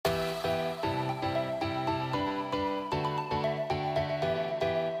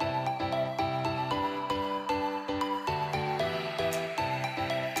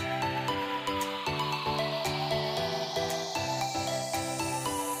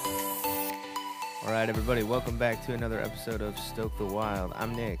All right, everybody, welcome back to another episode of Stoke the Wild.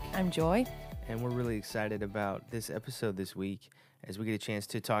 I'm Nick. I'm Joy. And we're really excited about this episode this week as we get a chance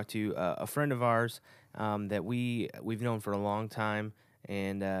to talk to a friend of ours that we've known for a long time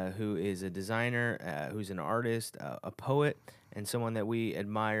and who is a designer, who's an artist, a poet, and someone that we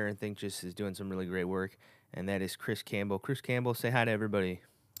admire and think just is doing some really great work, and that is Chris Campbell. Chris Campbell, say hi to everybody.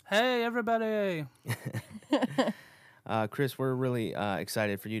 Hey, everybody. Chris, we're really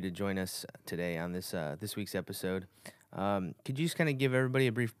excited for you to join us today on this week's episode. Could you just kind of give everybody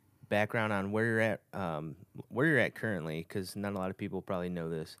a brief background on where you're at currently? Because not a lot of people probably know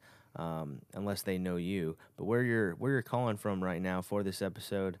this unless they know you. But where you're calling from right now for this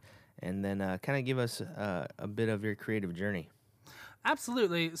episode, and then kind of give us a bit of your creative journey.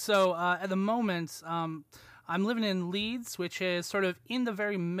 Absolutely. So at the moment, I'm living in Leeds, which is sort of in the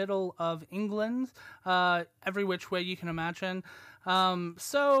very middle of England, every which way you can imagine.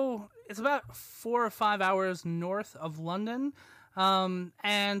 So it's about 4 or 5 hours north of London. And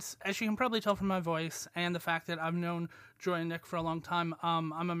as you can probably tell from my voice and the fact that I've known Joy and Nick for a long time,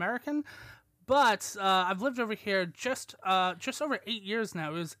 I'm American. But I've lived over here just over 8 years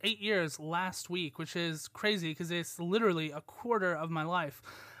now. It was 8 years last week, which is crazy because it's literally a quarter of my life.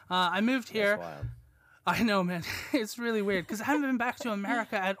 I moved here. That's wild. I know, man. It's really weird because I haven't been back to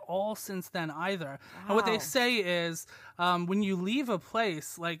America at all since then either. Wow. And what they say is when you leave a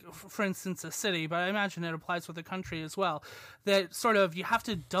place, like, for instance, a city, but I imagine it applies with the country as well, that sort of you have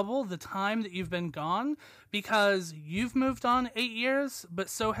to double the time that you've been gone because you've moved on 8 years, but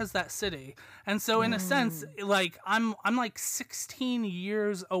so has that city. And so in a sense, like, I'm like 16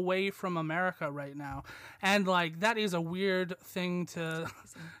 years away from America right now. And, like, that is a weird thing to,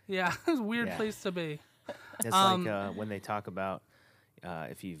 yeah, it's a weird place to be. It's like when they talk about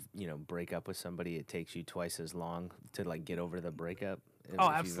if you break up with somebody, it takes you twice as long to like get over the breakup. If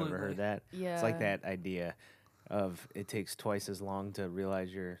absolutely. You've ever heard that? Yeah. It's like that idea of it takes twice as long to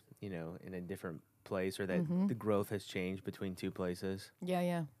realize you're in a different place, or that the growth has changed between two places.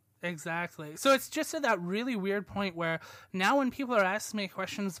 Yeah. Exactly. So it's just at that really weird point where now when people are asking me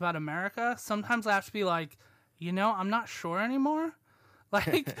questions about America, sometimes I have to be like, I'm not sure anymore.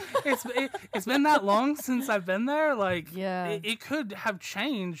 Like, it's been that long since I've been there. Like, it could have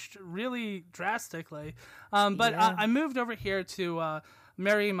changed really drastically. But I moved over here to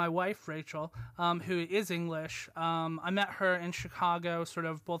marry my wife, Rachel, who is English. I met her in Chicago, sort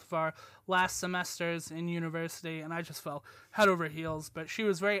of both of our last semesters in university, and I just fell head over heels. But she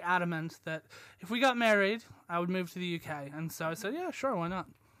was very adamant that if we got married, I would move to the UK. And so I said, yeah, sure, why not?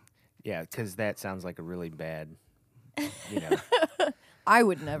 Yeah, because that sounds like a really bad, I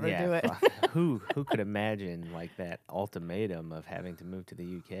would never do it. Who could imagine like that ultimatum of having to move to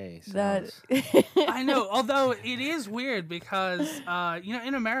the UK? I know, although it is weird because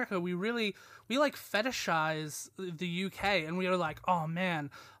in America we like fetishize the UK, and we are like, oh man,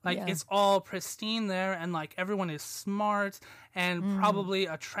 like it's all pristine there, and like everyone is smart and probably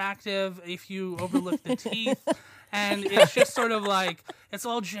attractive if you overlook the teeth. And it's just sort of like, it's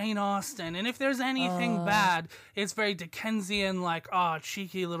all Jane Austen. And if there's anything bad, it's very Dickensian, like, oh,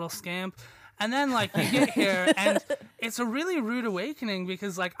 cheeky little scamp. And then, like, you get here, and it's a really rude awakening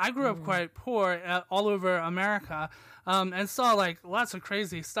because, like, I grew up quite poor all over America and saw, like, lots of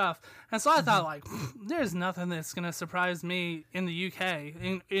crazy stuff. And so I thought, like, there's nothing that's going to surprise me in the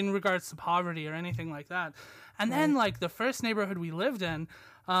UK in regards to poverty or anything like that. And then, like, the first neighborhood we lived in,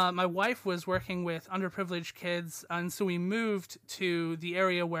 my wife was working with underprivileged kids, and so we moved to the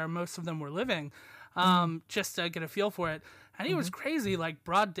area where most of them were living, just to get a feel for it. And it was crazy, like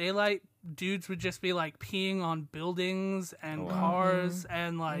broad daylight, dudes would just be like peeing on buildings and cars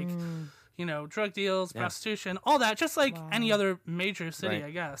and like, drug deals, prostitution, all that, just like any other major city,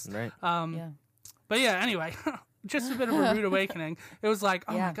 I guess. Right. But yeah, anyway, just a bit of a rude awakening. It was like,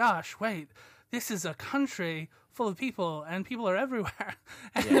 oh my gosh, wait, this is a country full of people, and people are everywhere,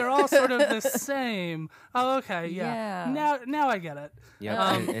 and they're all sort of the same. Oh, okay, Now I get it.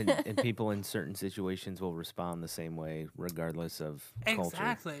 Yeah, and people in certain situations will respond the same way, regardless of culture.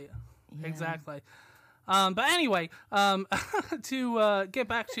 Exactly. But anyway, to get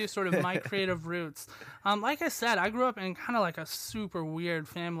back to sort of my creative roots, like I said, I grew up in kind of like a super weird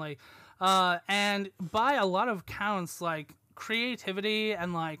family, and by a lot of counts, like, creativity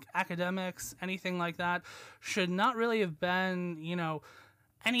and like academics, anything like that, should not really have been,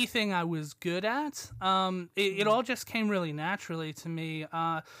 anything I was good at. It all just came really naturally to me.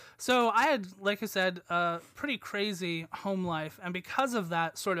 So I had, like I said, a pretty crazy home life, and because of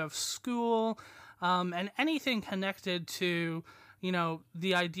that, sort of school and anything connected to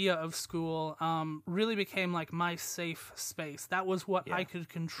the idea of school really became like my safe space. That was what I could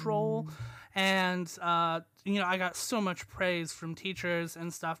control. And, I got so much praise from teachers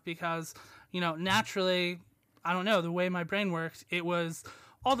and stuff because, naturally, I don't know, the way my brain worked, it was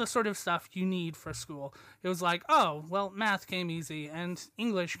all the sort of stuff you need for school. It was like, oh, well, math came easy and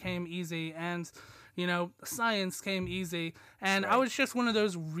English came easy and, science came easy. And I was just one of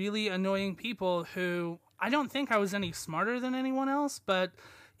those really annoying people who I don't think I was any smarter than anyone else, but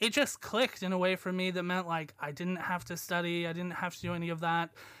it just clicked in a way for me that meant like I didn't have to study. I didn't have to do any of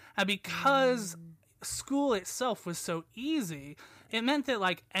that. And because school itself was so easy, it meant that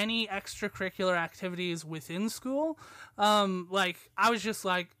like any extracurricular activities within school, like I was just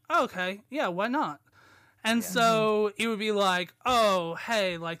like, oh, okay, yeah, why not? And so it would be like, oh,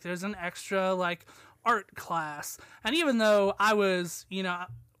 hey, like there's an extra like art class. And even though I was,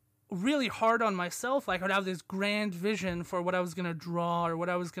 really hard on myself, like I would have this grand vision for what I was going to draw or what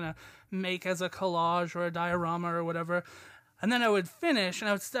I was going to make as a collage or a diorama or whatever. And then I would finish and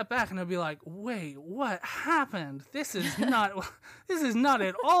I would step back and I'd be like, wait, what happened? This is not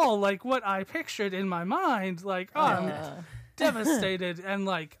at all like what I pictured in my mind. Like, oh, I'm devastated. And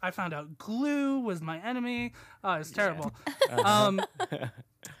like, I found out glue was my enemy. Oh, it's terrible.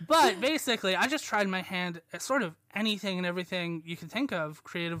 But basically, I just tried my hand at sort of anything and everything you could think of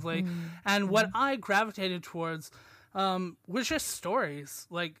creatively. And what I gravitated towards was just stories.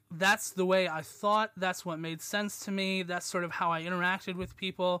 Like, that's the way I thought. That's what made sense to me. That's sort of how I interacted with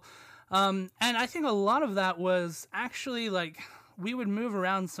people. And I think a lot of that was actually, like, we would move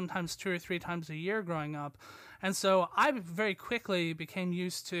around sometimes 2 or 3 times a year growing up. And so I very quickly became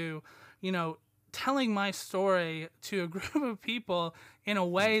used to, telling my story to a group of people in a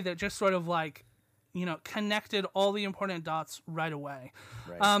way that just sort of like, connected all the important dots right away.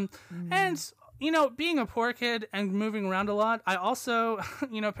 Right. And, being a poor kid and moving around a lot, I also,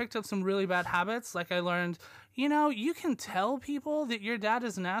 picked up some really bad habits. Like I learned, you can tell people that your dad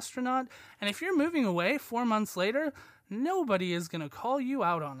is an astronaut, and if you're moving away 4 months later, nobody is going to call you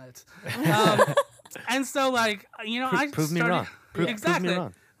out on it. And so, like, I started... Prove me wrong. Exactly. Prove me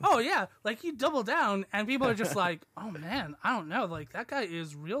wrong. Oh, yeah. Like, you double down, and people are just like, oh, man, I don't know. Like, that guy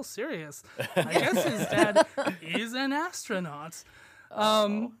is real serious. I guess his dad is an astronaut.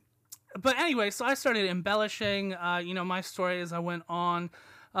 But anyway, so I started embellishing, my story as I went on.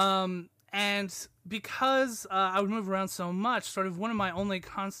 And because I would move around so much, sort of one of my only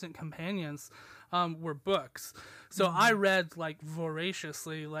constant companions were books. So I read, like,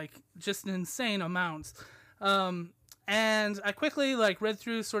 voraciously, like, just insane amounts. And I quickly, like, read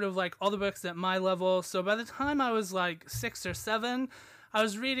through sort of, like, all the books at my level. So by the time I was, like, 6 or 7, I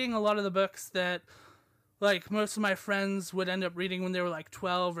was reading a lot of the books that, like, most of my friends would end up reading when they were, like,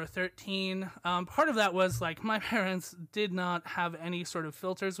 12 or 13. Part of that was, like, my parents did not have any sort of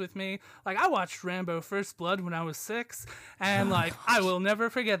filters with me. Like, I watched Rambo First Blood when I was 6, and, like, I will never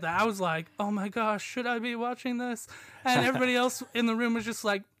forget that. I was like, oh, my gosh, should I be watching this? And everybody else in the room was just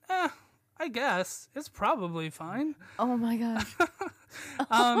like, I guess. It's probably fine. Oh, my gosh.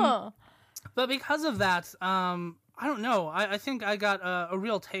 But because of that, I don't know. I think I got a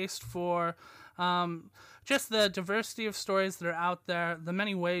real taste for just the diversity of stories that are out there, the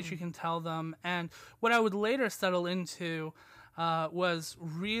many ways you can tell them. And what I would later settle into was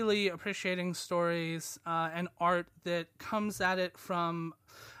really appreciating stories and art that comes at it from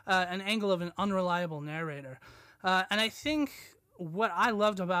an angle of an unreliable narrator. And I think what I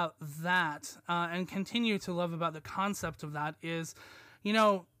loved about that and continue to love about the concept of that is,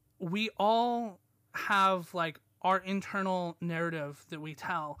 we all have, like, our internal narrative that we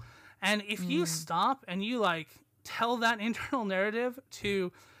tell. And if you stop and you, like, tell that internal narrative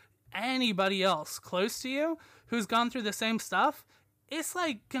to anybody else close to you who's gone through the same stuff, it's,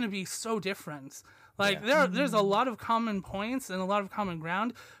 like, going to be so different. Like, there's a lot of common points and a lot of common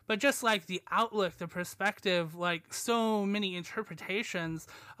ground, but just, like, the outlook, the perspective, like, so many interpretations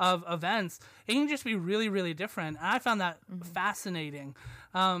of events, it can just be really, really different. And I found that fascinating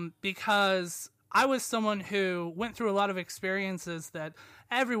because I was someone who went through a lot of experiences that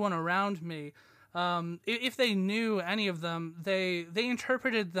everyone around me, if they knew any of them, they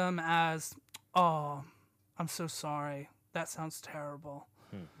interpreted them as, oh, I'm so sorry. That sounds terrible.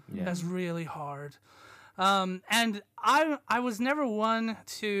 Yeah. That's really hard. And I was never one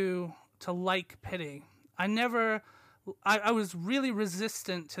to like pity. I was really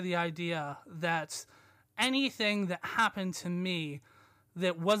resistant to the idea that anything that happened to me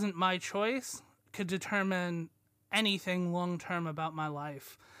that wasn't my choice could determine anything long-term about my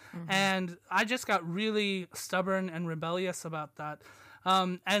life. And I just got really stubborn and rebellious about that.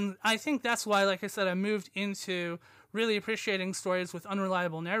 And I think that's why, like I said, I moved into really appreciating stories with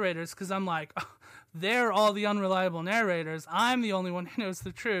unreliable narrators, because I'm like, oh, they're all the unreliable narrators. I'm the only one who knows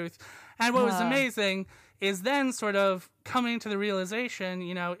the truth. And what was amazing is then sort of coming to the realization,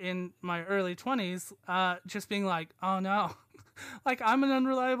 in my early 20s, just being like, oh no, like I'm an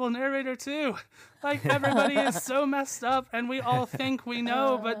unreliable narrator too. Like everybody is so messed up and we all think we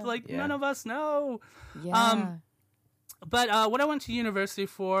know, but like none of us know. Yeah. But what I went to university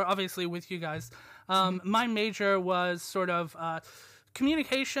for, obviously with you guys, my major was sort of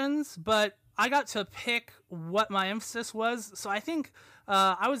communications, but I got to pick what my emphasis was. So I think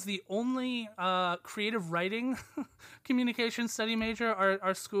I was the only creative writing communication study major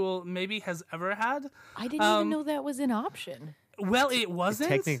our school maybe has ever had. I didn't even know that was an option. Well, it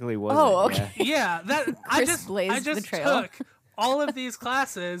wasn't. It technically wasn't. Oh, okay. Yeah, that I just the trail. took all of these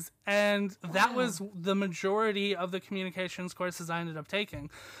classes, and that was the majority of the communications courses I ended up taking.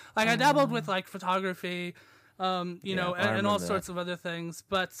 Like I dabbled with like photography, and all sorts of other things.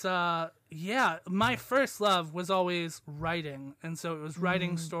 But my first love was always writing, and so it was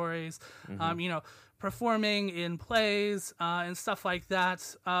writing stories, performing in plays and stuff like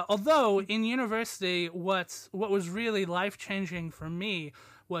that. Although in university, what was really life-changing for me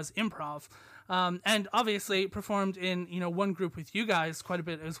was improv. And obviously performed in, one group with you guys quite a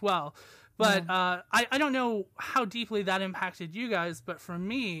bit as well. But I don't know how deeply that impacted you guys, but for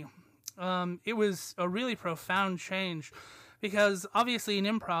me, it was a really profound change, because obviously in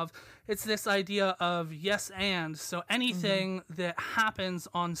improv, it's this idea of yes and. So anything that happens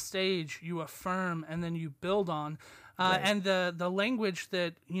on stage, you affirm and then you build on. And the language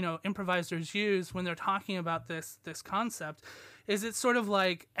that, improvisers use when they're talking about this concept is it's sort of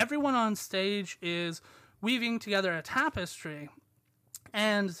like everyone on stage is weaving together a tapestry.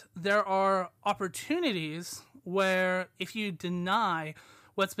 And there are opportunities where if you deny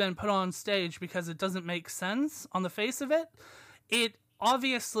what's been put on stage because it doesn't make sense on the face of it, it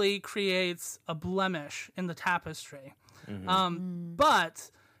obviously creates a blemish in the tapestry.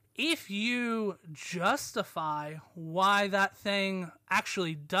 But if you justify why that thing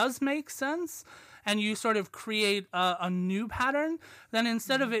actually does make sense, and you sort of create a new pattern, then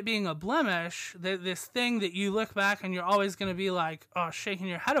instead of it being a blemish, this thing that you look back and you're always going to be like, oh, shaking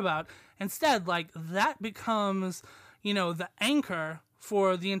your head about, instead, like, that becomes, the anchor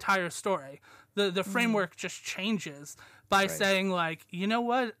for the entire story. The framework just changes by saying, like, you know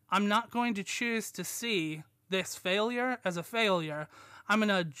what? I'm not going to choose to see this failure as a failure. I'm going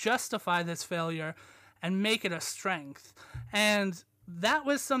to justify this failure and make it a strength. And that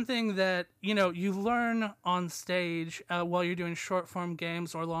was something that, you learn on stage while you're doing short form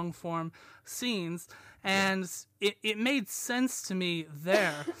games or long form scenes. And it made sense to me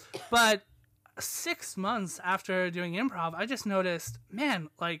there. But 6 months after doing improv, I just noticed, man,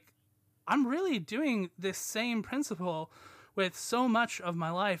 like, I'm really doing this same principle with so much of my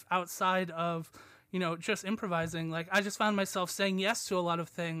life outside of, just improvising. Like, I just found myself saying yes to a lot of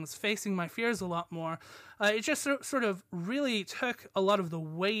things, facing my fears a lot more. It just sort of really took a lot of the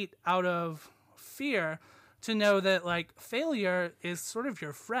weight out of fear to know that, like, failure is sort of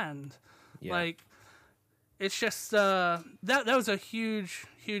your friend. Yeah. Like, it's just, that was a huge,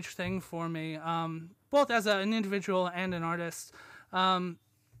 huge thing for me, both as an individual and an artist. And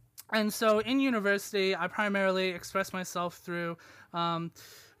so in university, I primarily express myself through, a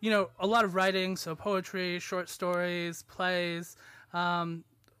lot of writing, so poetry, short stories, plays,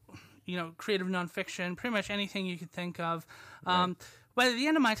 creative nonfiction, pretty much anything you could think of. But at the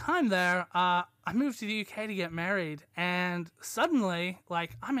end of my time there, I moved to the UK to get married, and suddenly,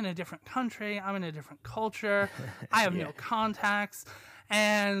 like, I'm in a different country, I'm in a different culture, I have no contacts,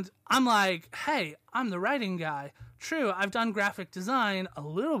 and I'm like, hey, I'm the writing guy. True, I've done graphic design a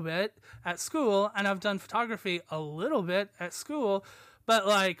little bit at school, and I've done photography a little bit at school, but,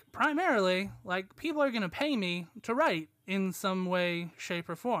 like, primarily, like, people are going to pay me to write in some way, shape,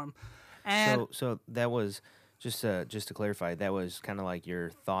 or form. And so that was, just to clarify, that was kind of like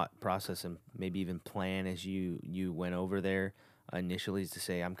your thought process and maybe even plan as you went over there initially, is to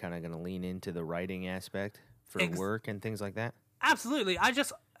say, I'm kind of going to lean into the writing aspect for work and things like that? Absolutely. I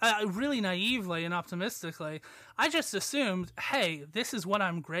just... really naively and optimistically, I just assumed, hey, this is what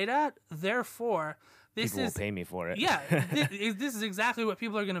I'm great at, therefore, people will pay me for it. Yeah, this is exactly what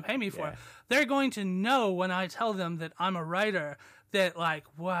people are going to pay me for. Yeah. They're going to know when I tell them that I'm a writer that, like,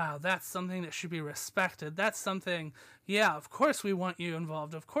 wow, that's something that should be respected. That's something, yeah, of course we want you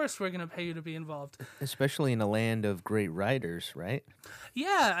involved. Of course we're going to pay you to be involved. Especially in a land of great writers, right?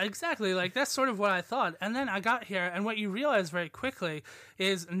 Yeah, exactly. Like, that's sort of what I thought. And then I got here, and what you realize very quickly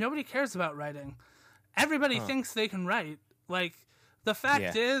is nobody cares about writing. Everybody thinks they can write. Like, the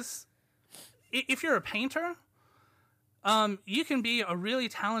fact is, if you're a painter, you can be a really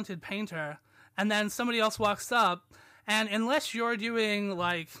talented painter, and then somebody else walks up, and unless you're doing,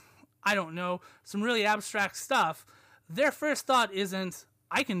 like, I don't know, some really abstract stuff, their first thought isn't,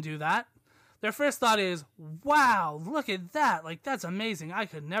 I can do that. Their first thought is, wow, look at that. Like, that's amazing. I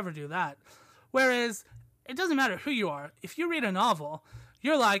could never do that. Whereas, it doesn't matter who you are. If you read a novel,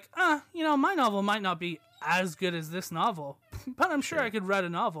 you're like, my novel might not be as good as this novel, but I'm sure I could write a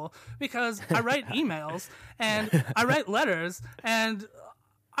novel because I write emails and I write letters and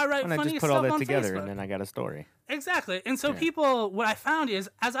I write funny stuff on Facebook. I just put all that together and then I got a story. Exactly. And so people, what I found is,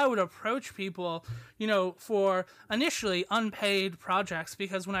 as I would approach people, for initially unpaid projects,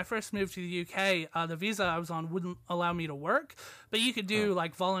 because when I first moved to the UK, the visa I was on wouldn't allow me to work, but you could do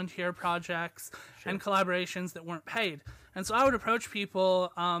like volunteer projects and collaborations that weren't paid. And so I would approach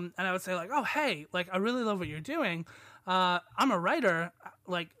people and I would say like, oh, hey, like, I really love what you're doing. I'm a writer.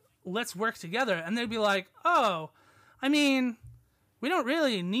 Like, let's work together. And they'd be like, oh, I mean, we don't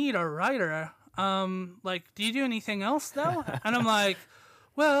really need a writer. Like, do you do anything else though? And I'm like,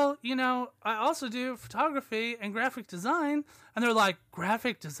 well, I also do photography and graphic design. And they're like,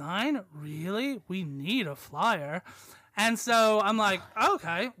 graphic design? Really? We need a flyer. And so I'm like,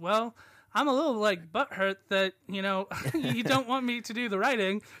 okay, well, I'm a little like butthurt that, you don't want me to do the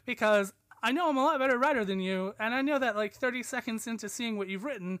writing because I know I'm a lot better writer than you. And I know that like 30 seconds into seeing what you've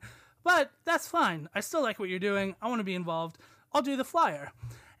written, but that's fine. I still like what you're doing. I want to be involved. I'll do the flyer.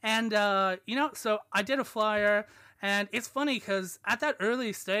 And, so I did a flyer, and it's funny because at that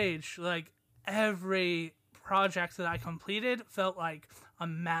early stage, like, every project that I completed felt like a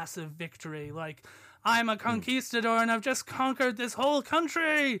massive victory. Like, I'm a conquistador and I've just conquered this whole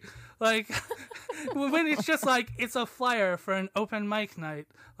country. Like, when it's just like, it's a flyer for an open mic night.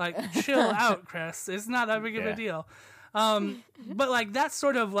 Like, chill out, Chris. It's not that big of a deal. But like, that's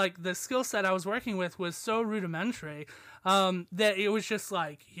sort of like the skill set I was working with was so rudimentary that it was just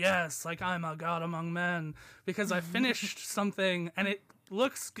like, yes, like, I'm a god among men because I finished something and it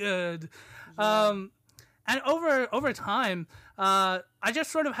looks good. And over time, I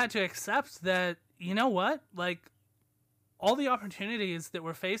just sort of had to accept that, you know what, like, all the opportunities that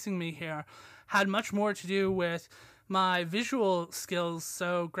were facing me here had much more to do with my visual skills,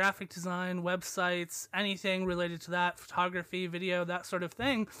 so graphic design, websites, anything related to that, photography, video, that sort of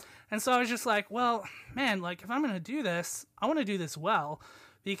thing. And so I was just like, well, man, like, if I'm going to do this, I want to do this well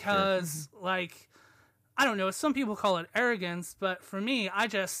because, like, I don't know, some people call it arrogance, but for me,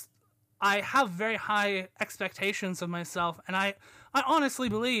 I have very high expectations of myself, and I honestly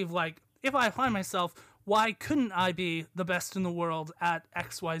believe, like, if I find myself, why couldn't I be the best in the world at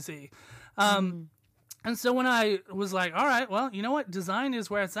XYZ? And so when I was like, all right, well, you know what? Design is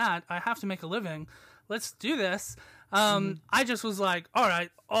where it's at. I have to make a living. Let's do this. I just was like, all right,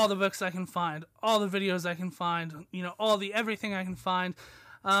 all the books I can find, all the videos I can find, everything I can find.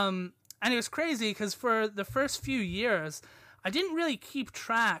 And it was crazy because for the first few years, I didn't really keep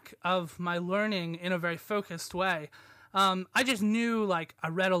track of my learning in a very focused way. I just knew, like, I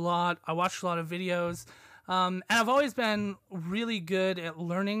read a lot, I watched a lot of videos, and I've always been really good at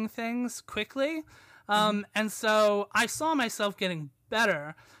learning things quickly. And so I saw myself getting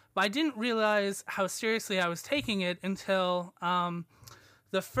better, but I didn't realize how seriously I was taking it until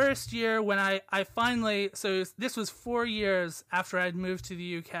the first year when I finally, so this was 4 years after I'd moved to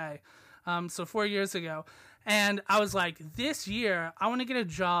the UK, so 4 years ago. And I was like, this year, I want to get a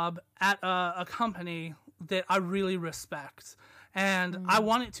job at a company that I really respect. And I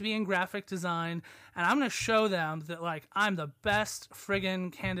want it to be in graphic design. And I'm going to show them that, like, I'm the best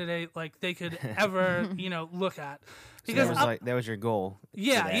friggin' candidate, like, they could ever, look at. Because so that was your goal.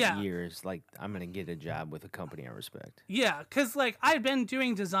 Yeah, for that yeah. Years, like, I'm going to get a job with a company I respect. Yeah, because, like, I've been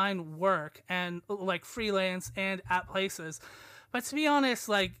doing design work and, like, freelance and at places. But to be honest,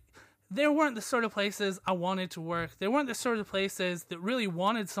 like, there weren't the sort of places I wanted to work. There weren't the sort of places that really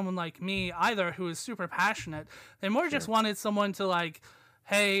wanted someone like me either who was super passionate. They more just wanted someone to, like,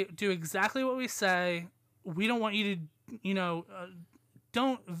 hey, do exactly what we say. We don't want you to,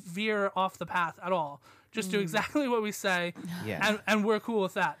 don't veer off the path at all. Just do exactly what we say, and we're cool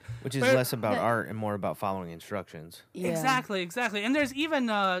with that. Which is less about art and more about following instructions. Yeah. Exactly. And there's even,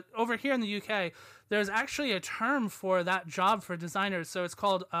 over here in the UK, there's actually a term for that job for designers. So it's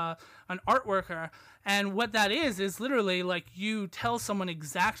called an art worker. And what that is literally like you tell someone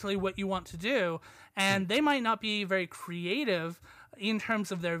exactly what you want to do, and they might not be very creative in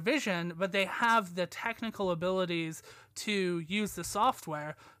terms of their vision, but they have the technical abilities to use the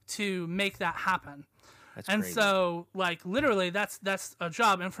software to make that happen. That's and crazy. So, like, literally, that's a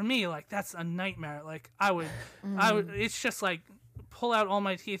job, and for me, like, that's a nightmare. Like, I would, it's just like pull out all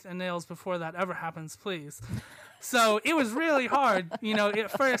my teeth and nails before that ever happens, please. So it was really hard,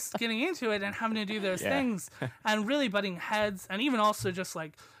 at first getting into it and having to do those things and really butting heads, and even also just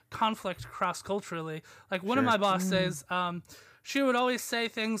like conflict cross-culturally. Like one of my bosses, she would always say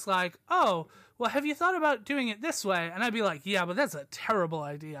things like, "Oh, well, have you thought about doing it this way?" And I'd be like, "Yeah, but that's a terrible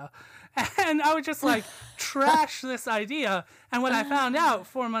idea." And I would just like trash this idea. And what I found out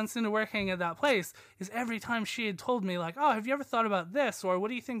 4 months into working at that place is every time she had told me like, "Oh, have you ever thought about this?" or "What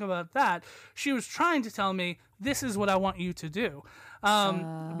do you think about that?" she was trying to tell me, "This is what I want you to do."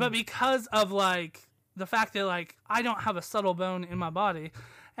 But because of like the fact that like I don't have a subtle bone in my body,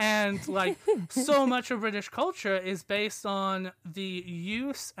 and like so much of British culture is based on the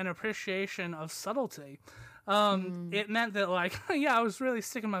use and appreciation of subtlety. It meant that like, I was really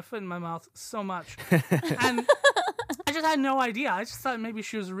sticking my foot in my mouth so much. And I just had no idea. I just thought maybe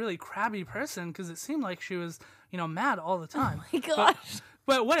she was a really crabby person because it seemed like she was, mad all the time. Oh my gosh.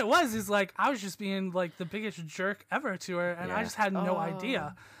 But what it was is like, I was just being like the biggest jerk ever to her, and I just had no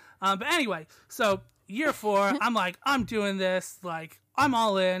idea. But anyway, so year 4, I'm like, I'm doing this, like, I'm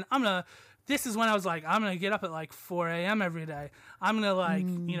all in. This is when I was like, I'm going to get up at like 4 a.m. every day. I'm going to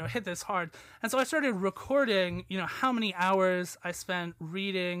like, hit this hard. And so I started recording, how many hours I spent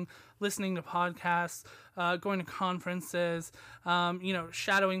reading, listening to podcasts, going to conferences,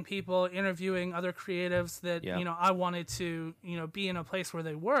 shadowing people, interviewing other creatives that, I wanted to, be in a place where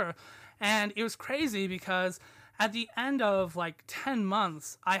they were. And it was crazy because at the end of like 10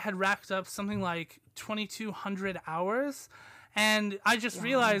 months, I had racked up something like 2,200 hours. And I just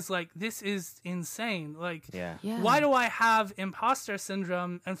realized, like, this is insane. Like, why do I have imposter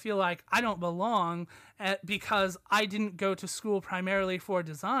syndrome and feel like I don't belong because I didn't go to school primarily for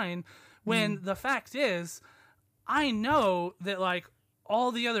design, when the fact is, I know that, like,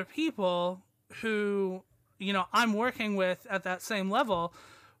 all the other people who, I'm working with at that same level,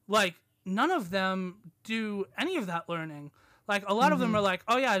 like, none of them do any of that learning. Like, a lot of them are like,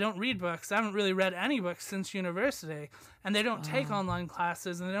 "Oh, yeah, I don't read books. I haven't really read any books since university." And they don't take online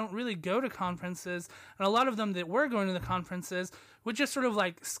classes, and they don't really go to conferences. And a lot of them that were going to the conferences would just sort of,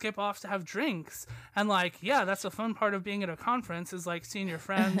 like, skip off to have drinks. And, like, that's a fun part of being at a conference is, like, seeing your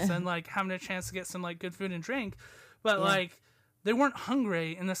friends and, like, having a chance to get some, like, good food and drink. But, like, they weren't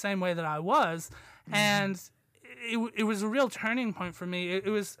hungry in the same way that I was. And it was a real turning point for me. It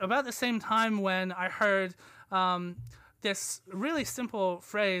was about the same time when I heard this really simple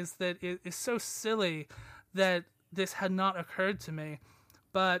phrase that is so silly that this had not occurred to me.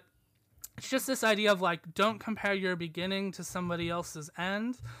 But it's just this idea of like, don't compare your beginning to somebody else's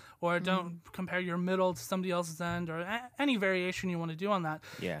end, or don't compare your middle to somebody else's end, or any variation you want to do on that.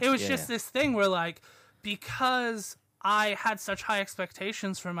 It was just this thing where like, because I had such high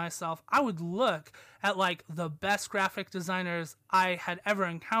expectations for myself, I would look at like the best graphic designers I had ever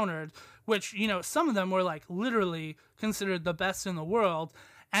encountered, which, some of them were like literally considered the best in the world.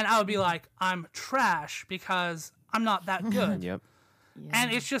 And I would be like, I'm trash because I'm not that good.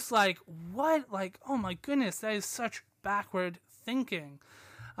 And it's just like, what? Like, oh my goodness, that is such backward thinking.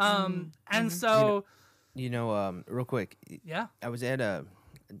 And so, real quick. I was at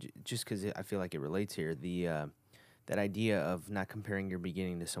just because I feel like it relates here, that idea of not comparing your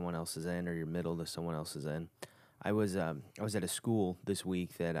beginning to someone else's end or your middle to someone else's end. I was at a school this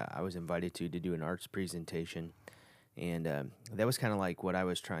week that I was invited to do an arts presentation, and that was kind of like what I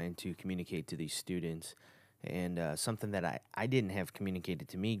was trying to communicate to these students, and something that I didn't have communicated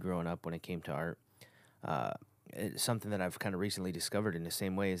to me growing up when it came to art. It's something that I've kind of recently discovered in the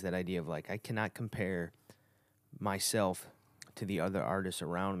same way, is that idea of like, I cannot compare myself to the other artists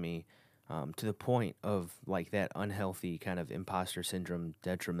around me, to the point of like that unhealthy kind of imposter syndrome,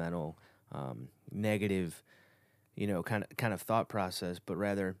 detrimental, negative, kind of thought process, but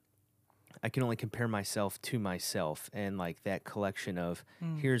rather I can only compare myself to myself, and like that collection of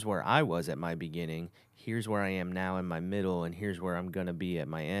here's where I was at my beginning, here's where I am now in my middle, and here's where I'm going to be at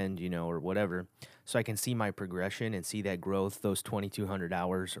my end, or whatever. So I can see my progression and see that growth, those 2,200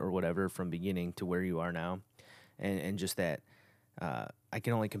 hours or whatever from beginning to where you are now. And just that, I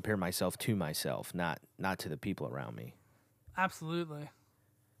can only compare myself to myself, not to the people around me. Absolutely.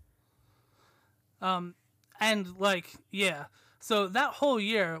 And like, so that whole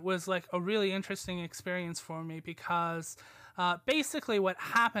year was like a really interesting experience for me because basically what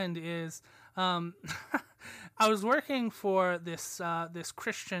happened is I was working for this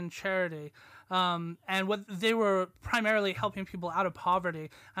Christian charity, and what they were primarily helping people out of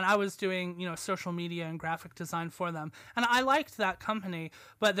poverty, and I was doing social media and graphic design for them, and I liked that company,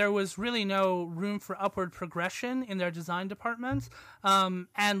 but there was really no room for upward progression in their design department,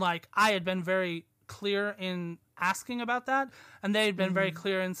 and like I had been very clear in asking about that, and they had been very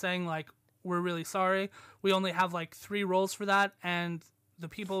clear in saying like, we're really sorry. We only have like 3 roles for that, and the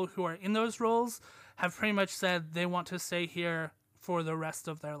people who are in those roles have pretty much said they want to stay here for the rest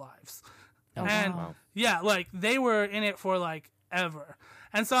of their lives. And yeah, like they were in it for like ever.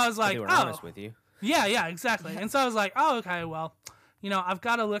 And so I was like, they were honest with you. Yeah, exactly. And so I was like, oh, okay, well, I've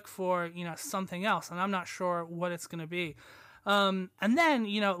got to look for, something else, and I'm not sure what it's going to be. And then,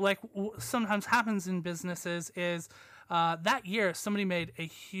 like sometimes happens in businesses is that year somebody made a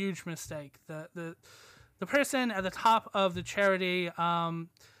huge mistake. The person at the top of the charity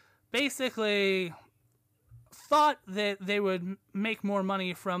basically thought that they would make more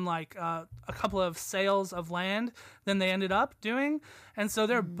money from like a couple of sales of land than they ended up doing, and so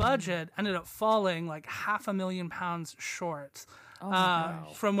their budget ended up falling like £500,000 short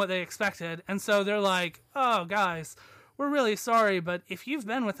from what they expected. And so they're like, oh guys, we're really sorry, but if you've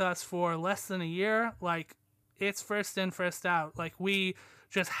been with us for less than a year, like it's first in, first out. Like we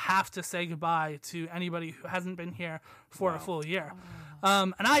just have to say goodbye to anybody who hasn't been here for a full year.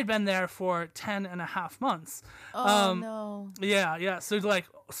 And I'd been there for 10 and a half months. No. Yeah. So like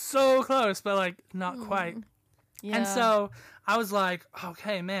so close, but like not quite. Yeah. And so I was like,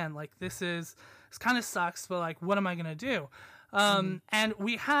 okay, man, like this kind of sucks, but like, what am I going to do? And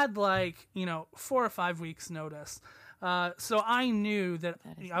we had like, 4 or 5 weeks notice. So I knew that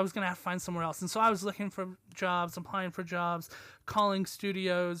I was going to have to find somewhere else. And so I was looking for jobs, applying for jobs, calling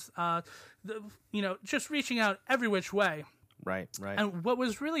studios, just reaching out every which way. Right. And what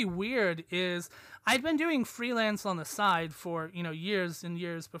was really weird is I'd been doing freelance on the side for, years and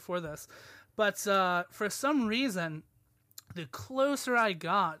years before this. But for some reason, the closer I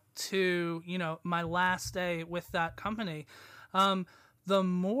got to, my last day with that company, the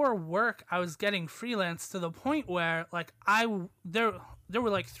more work I was getting freelance, to the point where like there were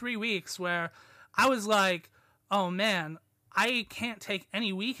like 3 weeks where I was like, oh man, I can't take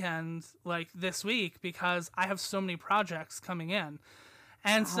any weekends like this week because I have so many projects coming in.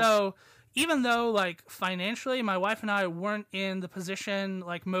 And so even though like financially my wife and I weren't in the position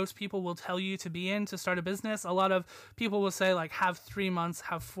like most people will tell you to be in to start a business, a lot of people will say like have 3 months,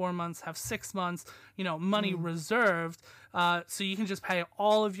 have 4 months, have 6 months, money reserved, so you can just pay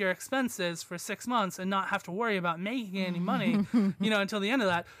all of your expenses for 6 months and not have to worry about making any money, until the end of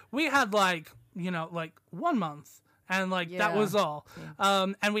that. We had like 1 month. And like that was all.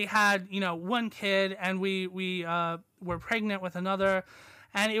 Yeah. And we had, 1 kid, and we were pregnant with another.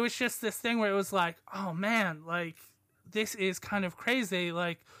 And it was just this thing where it was like, oh man, like this is kind of crazy.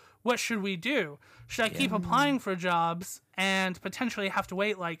 Like, what should we do? Should I keep applying for jobs and potentially have to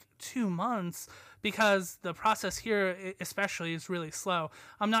wait like 2 months because the process here especially is really slow?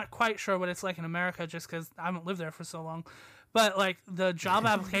 I'm not quite sure what it's like in America just because I haven't lived there for so long. But like the job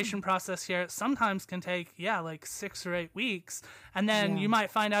application process here sometimes can take, like 6 or 8 weeks. And then you might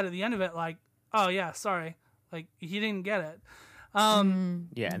find out at the end of it like, oh yeah, sorry, like you didn't get it. And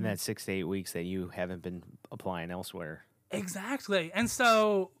that's 6 to 8 weeks that you haven't been applying elsewhere. Exactly. And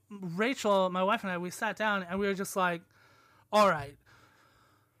so Rachel, my wife, and I, we sat down and we were just like, all right,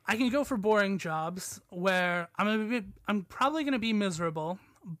 I can go for boring jobs where I'm probably going to be miserable,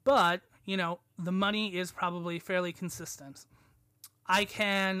 but the money is probably fairly consistent. I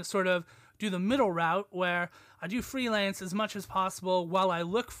can sort of do the middle route where I do freelance as much as possible while I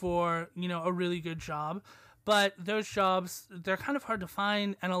look for, a really good job. But those jobs, they're kind of hard to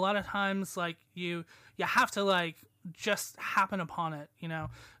find. And a lot of times, like, you have to, like, just happen upon it,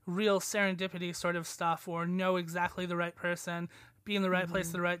 real serendipity sort of stuff, or know exactly the right person, be in the right place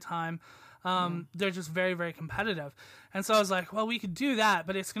at the right time. They're just very, very competitive. And so I was like, well, we could do that,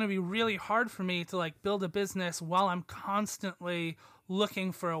 but it's going to be really hard for me to like build a business while I'm constantly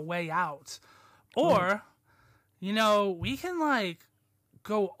looking for a way out. Or, we can like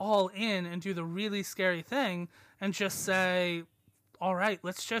go all in and do the really scary thing and just say, all right,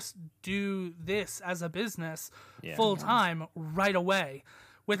 let's just do this as a business full time right away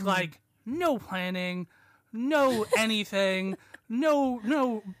with like no planning, no anything,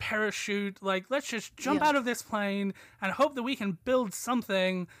 no parachute. Like, let's just jump out of this plane and hope that we can build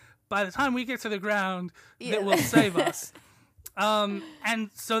something by the time we get to the ground that will save us. And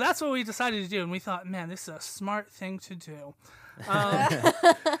so that's what we decided to do. And we thought, man, this is a smart thing to do.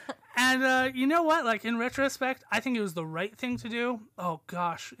 And you know what? Like, in retrospect, I think it was the right thing to do. Oh,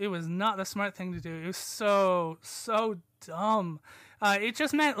 gosh, it was not the smart thing to do. It was so dumb. It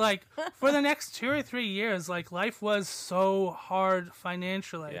just meant, like, for the next 2 or 3 years, like, life was so hard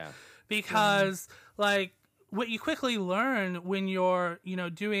financially. Yeah. Because, like, what you quickly learn when you're,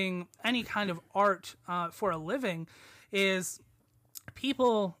 doing any kind of art for a living is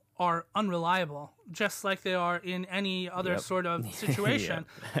people are unreliable, just like they are in any other sort of situation.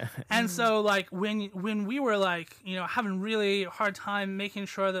 And so like when we were like, you know, having really hard time making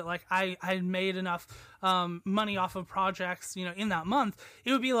sure that like I had made enough money off of projects, you know, in that month,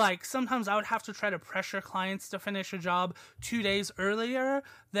 it would be like sometimes I would have to try to pressure clients to finish a job 2 days earlier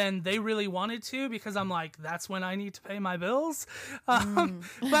than they really wanted to, because I'm like, that's when I need to pay my bills.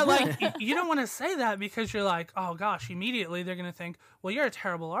 But like, you don't want to say that, because you're like, oh gosh, immediately they're going to think, well, you're a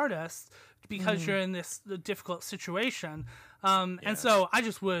terrible artist because you're in this difficult situation. And so I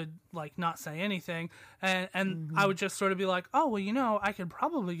just would like not say anything, and I would just sort of be like, oh, well, you know, I could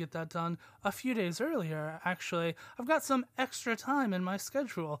probably get that done a few days earlier. Actually, I've got some extra time in my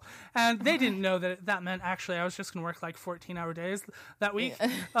schedule. And they didn't know that that meant actually I was just going to work like 14-hour days that week.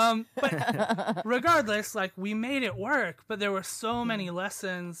 But regardless, like we made it work, but there were so many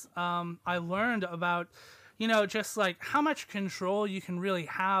lessons I learned about, you know, just like how much control you can really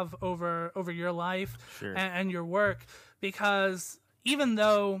have over your life and your work. Because even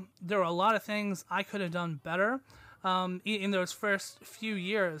though there were a lot of things I could have done better in those first few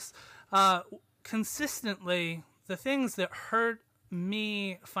years, consistently, the things that hurt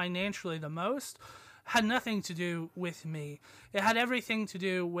me financially the most had nothing to do with me. It had everything to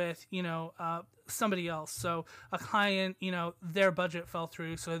do with, you know, somebody else. So a client, you know, their budget fell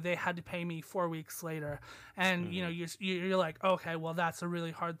through, so they had to pay me 4 weeks later. And, you know, you're like, okay, well, that's a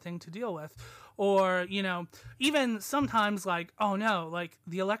really hard thing to deal with. Or, you know, even sometimes like, oh no, like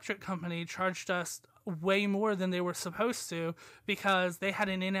the electric company charged us way more than they were supposed to because they had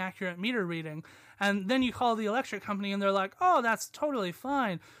an inaccurate meter reading. And then you call the electric company and they're like, oh, that's totally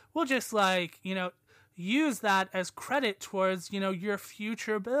fine. We'll just like, you know, use that as credit towards, you know, your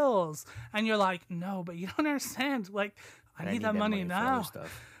future bills. And you're like, no, but you don't understand. Like, I need that money now.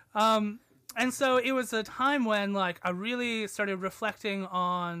 And so it was a time when like I really started reflecting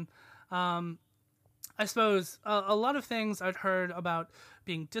on, I suppose a lot of things I'd heard about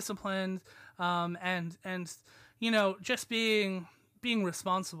being disciplined, and you know, just being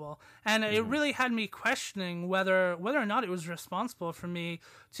responsible. And it really had me questioning whether or not it was responsible for me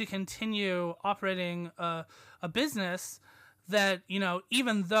to continue operating a business that, you know,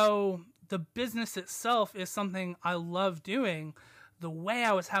 even though the business itself is something I love doing, the way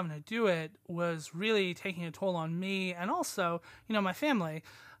I was having to do it was really taking a toll on me and also, you know, my family.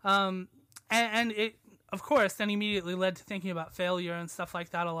 And it, of course, then immediately led to thinking about failure and stuff like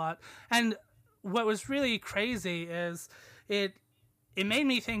that a lot. And what was really crazy is it made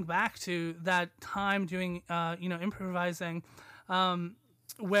me think back to that time doing, you know, improvising,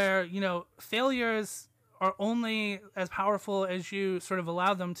 where, you know, failures are only as powerful as you sort of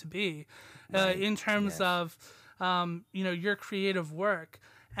allow them to be, in terms of, you know, your creative work.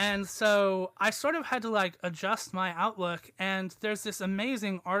 And so I sort of had to like adjust my outlook. And there's this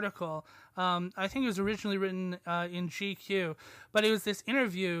amazing article. I think it was originally written in GQ, but it was this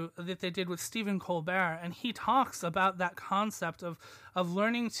interview that they did with Stephen Colbert, and he talks about that concept of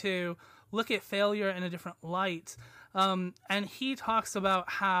learning to look at failure in a different light. And he talks about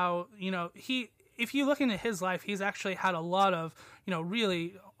how, you know, if you look into his life, he's actually had a lot of, you know,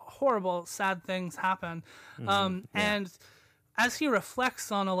 really horrible, sad things happen. And as he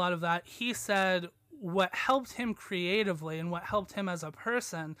reflects on a lot of that, he said what helped him creatively and what helped him as a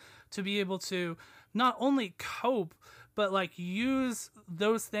person to be able to not only cope, but like use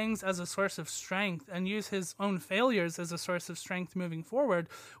those things as a source of strength and use his own failures as a source of strength moving forward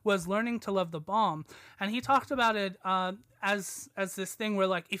was learning to love the bomb. And he talked about it as this thing where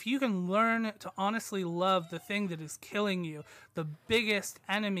like, if you can learn to honestly love the thing that is killing you, the biggest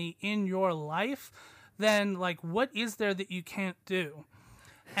enemy in your life, then like, what is there that you can't do?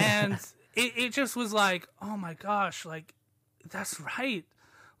 And it just was like, oh my gosh, like, that's right.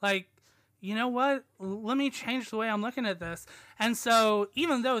 Like, you know what? Let me change the way I'm looking at this. And so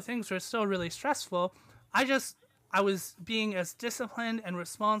even though things were still really stressful, I was being as disciplined and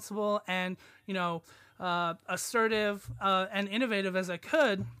responsible and, you know, assertive and innovative as I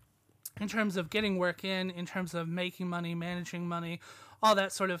could in terms of getting work in terms of making money, managing money, all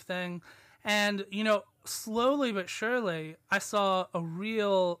that sort of thing. And, you know, slowly but surely, I saw a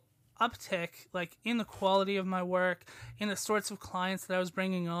real uptick, like, in the quality of my work, in the sorts of clients that I was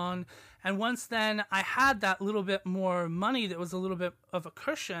bringing on. And once then I had that little bit more money that was a little bit of a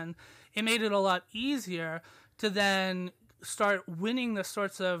cushion, it made it a lot easier to then start winning the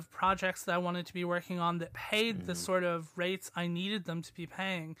sorts of projects that I wanted to be working on that paid the sort of rates I needed them to be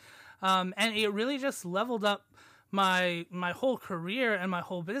paying. And it really just leveled up my whole career and my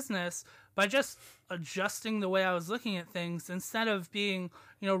whole business by just adjusting the way I was looking at things instead of being,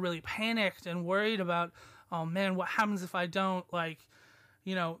 you know, really panicked and worried about, oh man, what happens if I don't, like,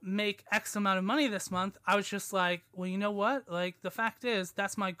 make X amount of money this month. I was just like, well, you know what? Like, the fact is,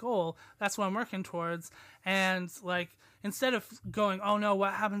 that's my goal. That's what I'm working towards. And like, instead of going, oh no,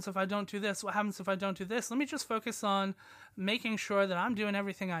 what happens if I don't do this? What happens if I don't do this? Let me just focus on making sure that I'm doing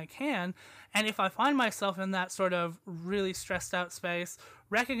everything I can. And if I find myself in that sort of really stressed out space,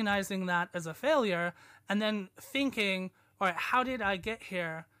 recognizing that as a failure, and then thinking, all right, how did I get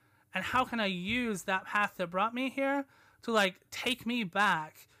here? And how can I use that path that brought me here to like take me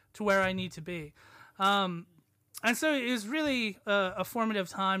back to where I need to be? And so it was really a formative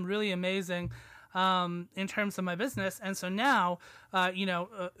time, really amazing in terms of my business. And so now,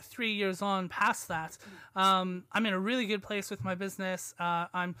 3 years on past that, I'm in a really good place with my business.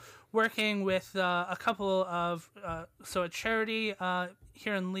 I'm working with a couple of, a charity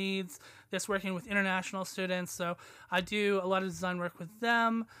here in Leeds that's working with international students. So I do a lot of design work with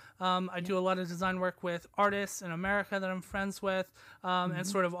them. I do a lot of design work with artists in America that I'm friends with, and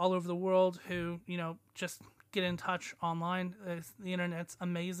sort of all over the world who, just get in touch online. The internet's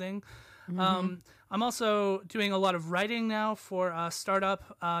amazing. I'm also doing a lot of writing now for a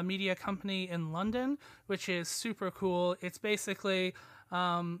startup media company in London, which is super cool. It's basically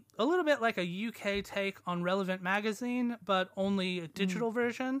a little bit like a UK take on Relevant Magazine, but only a digital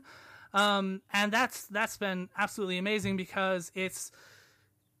version. And that's been absolutely amazing because it's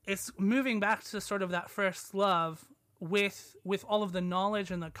moving back to sort of that first love with all of the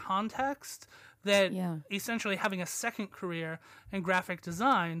knowledge and the context that essentially having a second career in graphic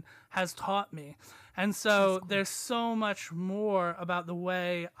design has taught me. And so there's so much more about the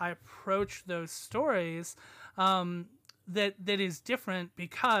way I approach those stories that is different,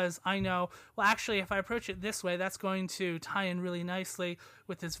 because I know, well, actually, if I approach it this way, that's going to tie in really nicely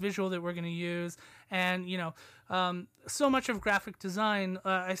with this visual that we're going to use. And, so much of graphic design,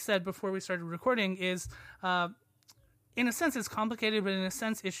 I said before we started recording, is in a sense, it's complicated, but in a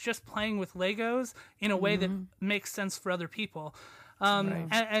sense, it's just playing with Legos in a way that makes sense for other people.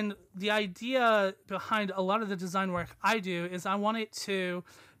 And the idea behind a lot of the design work I do is I want it to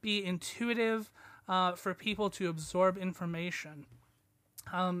be intuitive for people to absorb information,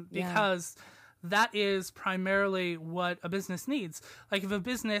 because that is primarily what a business needs. Like, if a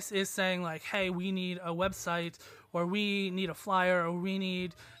business is saying like, hey, we need a website, or we need a flyer, or we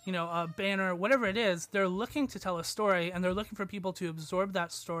need, a banner, whatever it is, they're looking to tell a story, and they're looking for people to absorb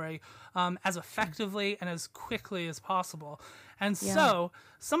that story as effectively and as quickly as possible. And so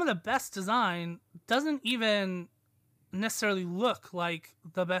some of the best design doesn't even necessarily look like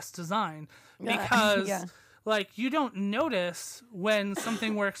the best design, because like, you don't notice when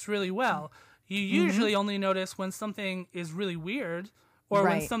something works really well. You usually only notice when something is really weird, or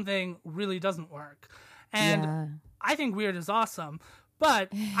when something really doesn't work. And I think weird is awesome, but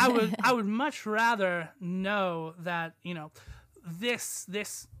I would much rather know that,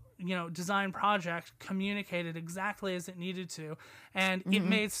 this design project communicated exactly as it needed to, and it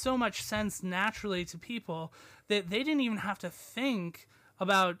made so much sense naturally to people that they didn't even have to think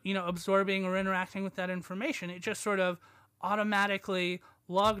about, absorbing or interacting with that information. It just sort of automatically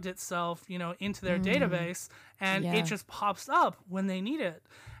logged itself, into their database, and it just pops up when they need it.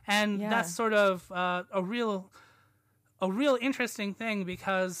 And that's sort of a real interesting thing,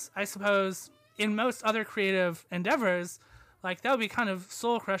 because I suppose in most other creative endeavors, like, that would be kind of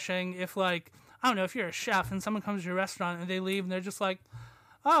soul crushing if, like, I don't know, if you're a chef and someone comes to your restaurant and they leave and they're just like,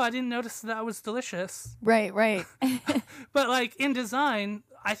 oh, I didn't notice that was delicious. Right. But like, in design,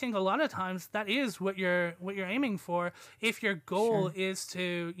 I think a lot of times that is what you're aiming for, if your goal is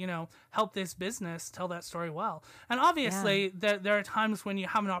to, help this business tell that story well. And obviously there are times when you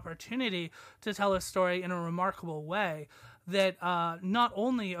have an opportunity to tell a story in a remarkable way that not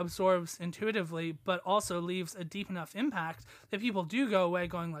only absorbs intuitively, but also leaves a deep enough impact that people do go away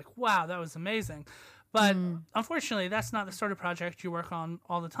going like, wow, that was amazing. But unfortunately, that's not the sort of project you work on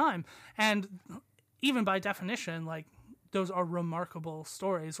all the time. And even by definition, like, those are remarkable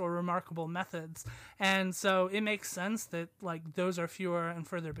stories or remarkable methods. And so it makes sense that, like, those are fewer and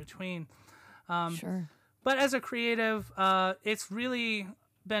further between. But as a creative, it's really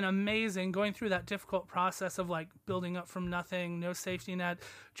been amazing going through that difficult process of, like, building up from nothing, no safety net.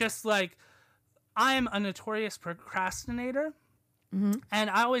 Just, like, I am a notorious procrastinator. And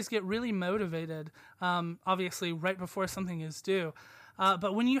I always get really motivated, obviously, right before something is due.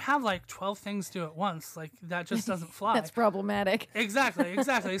 But when you have like 12 things due at once, like, that just doesn't fly. That's problematic. Exactly.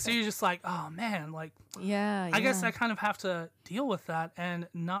 So you're just like, oh man, like, I guess I kind of have to deal with that and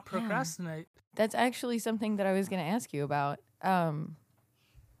not procrastinate. That's actually something that I was going to ask you about,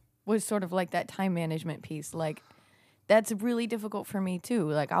 was sort of like that time management piece. Like, that's really difficult for me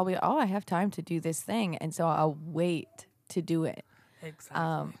too. Like, I'll be, I have time to do this thing. And so I'll wait to do it.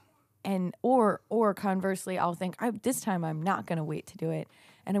 Exactly. And or conversely, I'll think this time I'm not going to wait to do it,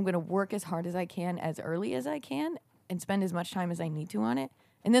 and I'm going to work as hard as I can as early as I can and spend as much time as I need to on it,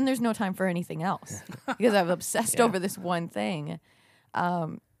 and then there's no time for anything else because I've obsessed over this one thing.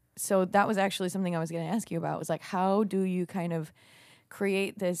 So that was actually something I was going to ask you about, was like, how do you kind of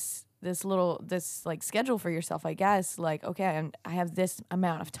create this like schedule for yourself, I guess, like, okay, I have this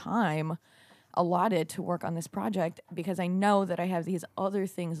amount of time allotted to work on this project because I know that I have these other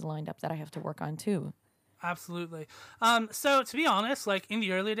things lined up that I have to work on too. Absolutely. So to be honest, like in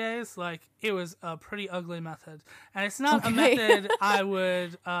the early days, like it was a pretty ugly method, and it's not a method I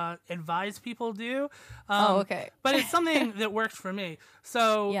would advise people do. Okay. But it's something that worked for me.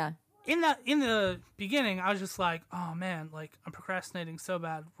 So Yeah. in the beginning, I was just like, oh man, like I'm procrastinating so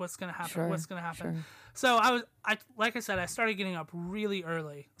bad. What's gonna happen? Sure, What's gonna happen? sure. So I like I said, I started getting up really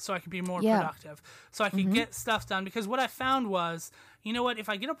early so I could be more productive, so I could get stuff done. Because what I found was, you know what, if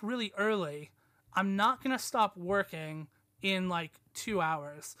I get up really early, I'm not going to stop working in like 2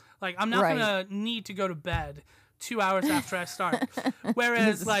 hours. Like I'm not going to need to go to bed 2 hours after I start.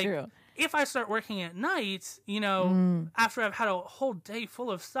 Whereas like true. if I start working at night, you know, after I've had a whole day full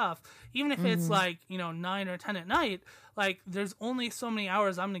of stuff, even if it's like, you know, 9 or 10 at night, like there's only so many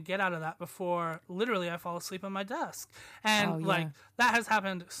hours I'm going to get out of that before literally I fall asleep on my desk. And like that has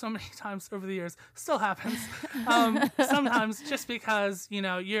happened so many times over the years, still happens. Sometimes just because, you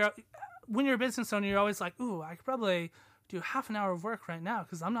know, when you're a business owner, you're always like, ooh, I could probably do half an hour of work right now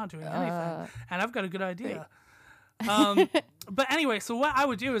because I'm not doing anything. And I've got a good idea. But anyway, so what I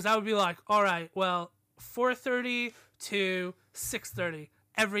would do is I would be like, all right, well, 4:30 to 6:30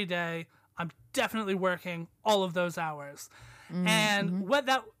 every day, I'm definitely working all of those hours. And what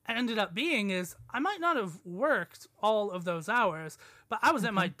that ended up being is I might not have worked all of those hours, but I was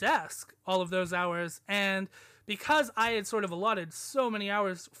at my desk all of those hours. And because I had sort of allotted so many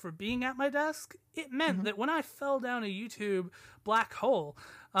hours for being at my desk, it meant that when I fell down a YouTube black hole,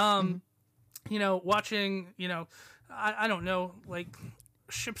 you know, watching, you know, I don't know, like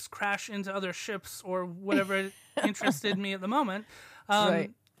ships crash into other ships or whatever interested me at the moment.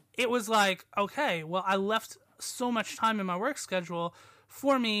 It was like, okay, well, I left so much time in my work schedule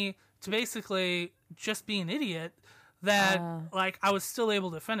for me to basically just be an idiot that like I was still able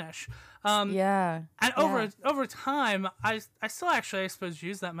to finish. And over time, I still actually, I suppose,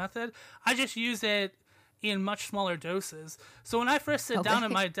 use that method. I just use it in much smaller doses. So when I first sit down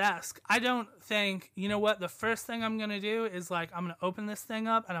at my desk, I don't think, you know what, the first thing I'm going to do is like, I'm going to open this thing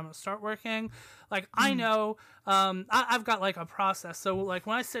up and I'm going to start working. Like I know, I've got like a process. So like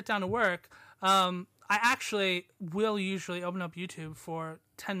when I sit down to work, I actually will usually open up YouTube for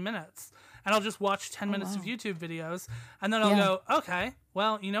 10 minutes and I'll just watch 10 minutes of YouTube videos. And then I'll go, okay,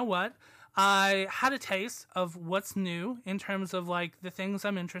 well, you know what? I had a taste of what's new in terms of like the things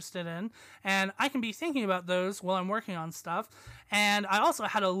I'm interested in, and I can be thinking about those while I'm working on stuff. And I also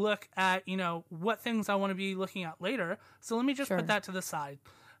had a look at, you know, what things I want to be looking at later. So let me just put that to the side,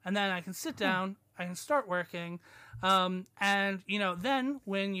 and then I can sit down, I can start working. And, you know, then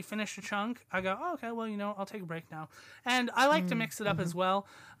when you finish a chunk, I go, oh, okay, well, you know, I'll take a break now. And I like to mix it up as well,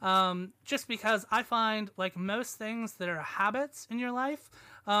 just because I find like most things that are habits in your life,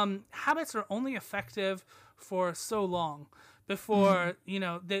 habits are only effective for so long before, you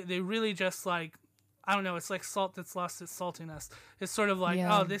know, they really just like, I don't know, it's like salt that's lost its saltiness. It's sort of like,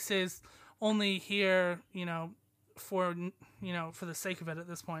 oh, this is only here, you know, for the sake of it at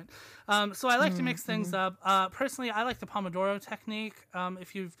this point. So I like to mix things up. Personally, I like the Pomodoro technique.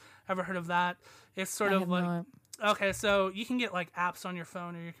 If you've ever heard of that, it's sort of like, okay, so you can get like apps on your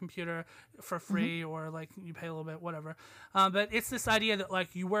phone or your computer for free, or like you pay a little bit, whatever. But it's this idea that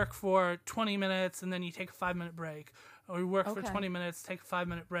like you work for 20 minutes and then you take a 5-minute break, or you work for 20 minutes, take a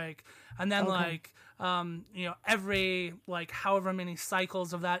 5-minute break, and then like you know, every like however many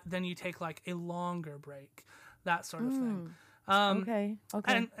cycles of that, then you take like a longer break, that sort of thing.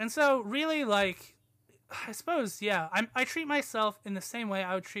 And so really, like, I suppose, I treat myself in the same way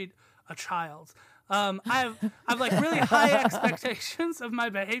I would treat a child. I've like really high expectations of my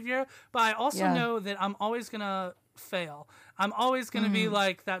behavior, but I also know that I'm always gonna fail. I'm always gonna be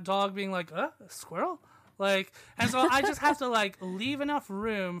like that dog being like, a squirrel? Like, and so I just have to like leave enough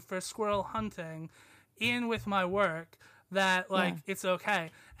room for squirrel hunting in with my work that like it's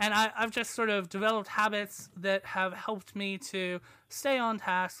okay. And I've just sort of developed habits that have helped me to stay on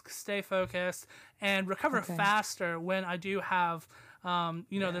task, stay focused, and recover faster when I do have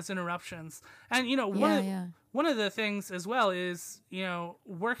There's interruptions. And, one of the things as well is,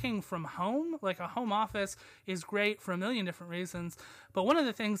 working from home, like a home office is great for a million different reasons. But one of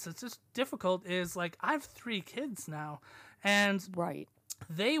the things that's just difficult is, like, I have 3 kids now, and Right.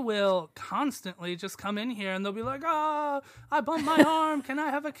 they will constantly just come in here and they'll be like, "Oh, I bumped my arm. Can I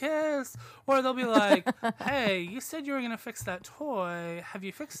have a kiss?" Or they'll be like, "Hey, you said you were going to fix that toy. Have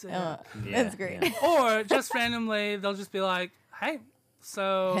you fixed it?" That's great. Yeah. Or just randomly, they'll just be like, "Hey,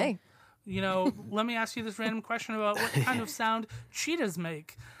 so, Hey. let me ask you this random question about what kind of sound cheetahs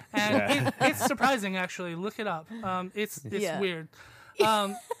make." And it's surprising, actually. Look it up. It's weird.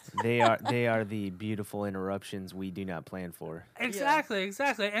 They are the beautiful interruptions we do not plan for. Exactly.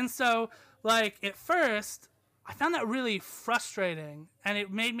 And so, like, at first, I found that really frustrating, and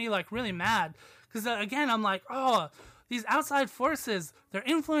it made me, like, really mad. Because, again, I'm like, oh, these outside forces, they're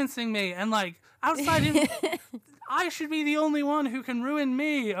influencing me, and, like, I should be the only one who can ruin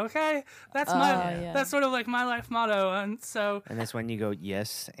me, okay? That's that's sort of like my life motto, and that's when you go,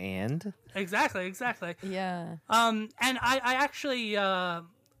 yes, and? Exactly. Yeah. And I actually,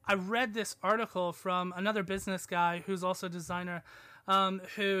 I read this article from another business guy who's also a designer,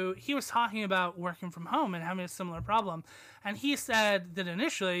 who he was talking about working from home and having a similar problem. And he said that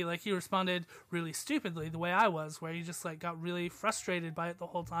initially, like, he responded really stupidly the way I was, where he just, like, got really frustrated by it the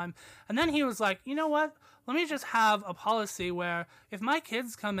whole time. And then he was like, you know what? Let me just have a policy where if my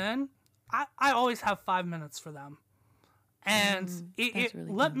kids come in, I always have 5 minutes for them. And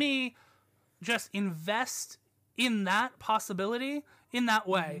let me just invest in that possibility in that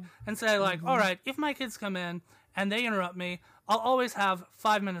way and say, like, all right, if my kids come in and they interrupt me, I'll always have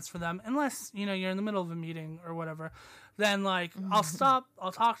 5 minutes for them, unless, you're in the middle of a meeting or whatever. Then, like, I'll stop,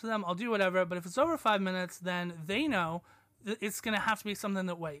 I'll talk to them, I'll do whatever. But if it's over 5 minutes, then they know that it's going to have to be something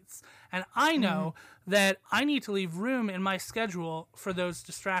that waits. And I know that I need to leave room in my schedule for those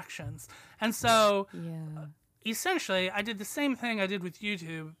distractions. And so essentially, I did the same thing I did with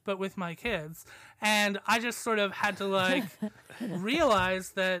YouTube, but with my kids. And I just sort of had to, like,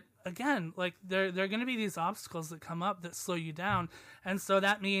 realize that, again, like, there are going to be these obstacles that come up that slow you down. And so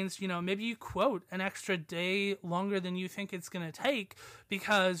that means, maybe you quote an extra day longer than you think it's going to take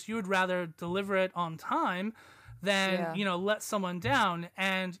because you would rather deliver it on time than, let someone down.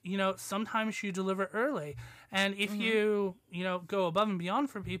 And, sometimes you deliver early. And if you go above and beyond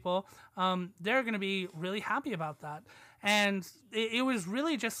for people, they're going to be really happy about that. And it was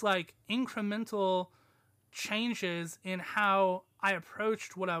really just, like, incremental changes in how I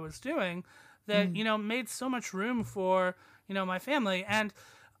approached what I was doing that, made so much room for, my family. And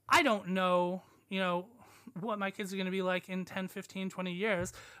I don't know, what my kids are going to be like in 10, 15, 20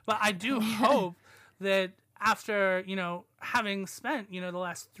 years. But I do hope that after, having spent, the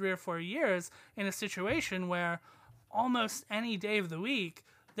last 3 or 4 years in a situation where almost any day of the week,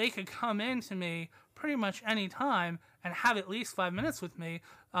 they could come in to me pretty much any time and have at least 5 minutes with me,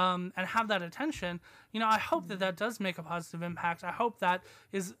 and have that attention. I hope that does make a positive impact. I hope that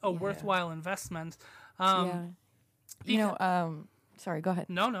is a worthwhile investment. Sorry, go ahead.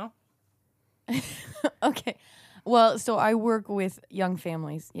 No. Okay. Well, so I work with young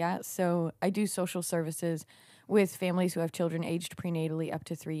families, so I do social services with families who have children aged prenatally up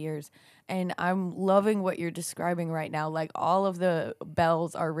to 3 years. And I'm loving what you're describing right now. Like, all of the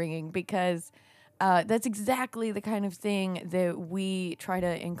bells are ringing because that's exactly the kind of thing that we try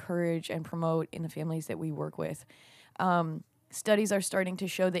to encourage and promote in the families that we work with. Studies are starting to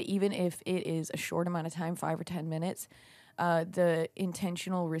show that even if it is a short amount of time, 5 or 10 minutes, the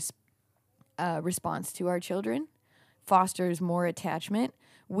intentional response to our children fosters more attachment,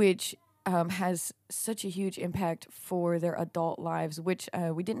 which has such a huge impact for their adult lives, which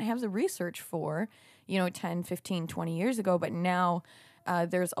we didn't have the research for, 10, 15, 20 years ago. But now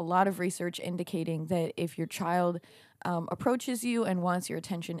there's a lot of research indicating that if your child approaches you and wants your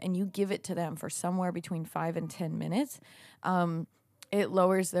attention and you give it to them for somewhere between 5 and 10 minutes, it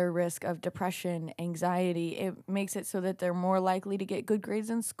lowers their risk of depression, anxiety. It makes it so that they're more likely to get good grades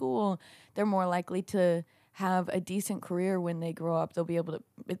in school. They're more likely to have a decent career when they grow up. They'll be able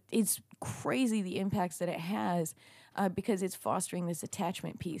to, it's crazy the impacts that it has because it's fostering this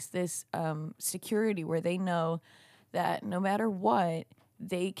attachment piece, this security where they know that no matter what,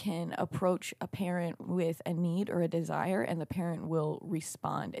 they can approach a parent with a need or a desire and the parent will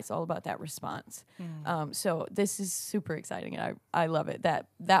respond. It's all about that response. So this is super exciting. And I love it.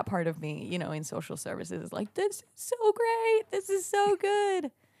 That part of me, in social services is like, this is so great. This is so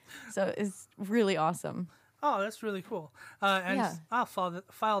good. So it's really awesome. Oh, that's really cool. And I'll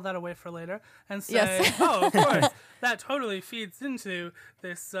file that away for later and say, Yes. oh, of course, that totally feeds into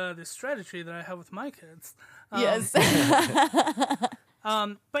this this strategy that I have with my kids. Yes.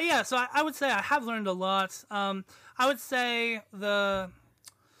 But yeah, so I would say I have learned a lot. I would say the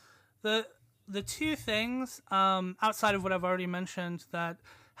two things outside of what I've already mentioned that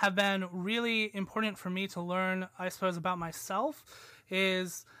have been really important for me to learn, I suppose, about myself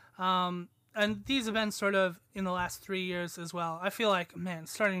is, and these have been sort of in the last 3 years as well. I feel like, man,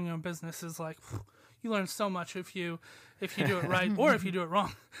 starting your own business is like, you learn so much if you do it right or if you do it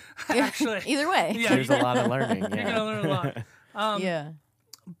wrong. Actually, either way. Yeah, There's a lot of learning. you're gonna learn a lot. Yeah.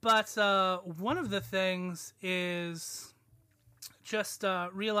 But one of the things is just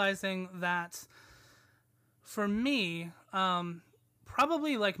realizing that for me,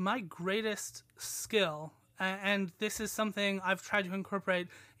 probably like my greatest skill, and this is something I've tried to incorporate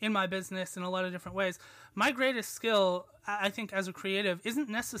in my business in a lot of different ways. My greatest skill, I think, as a creative, isn't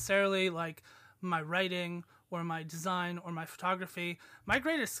necessarily like my writing or my design or my photography. My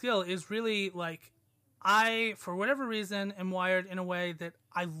greatest skill is really like I, for whatever reason, am wired in a way that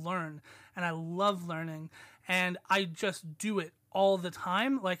I learn and I love learning and I just do it all the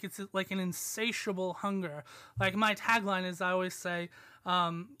time. Like it's like an insatiable hunger. Like my tagline is, I always say,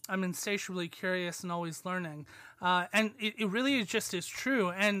 I'm insatiably curious and always learning. And it really is just as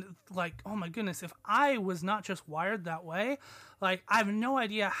true. And like, oh my goodness, if I was not just wired that way, like I have no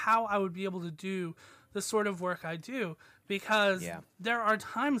idea how I would be able to do the sort of work I do, because there are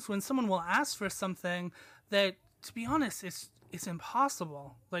times when someone will ask for something that, to be honest, it's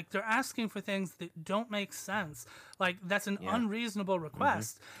impossible. Like they're asking for things that don't make sense. Like that's an unreasonable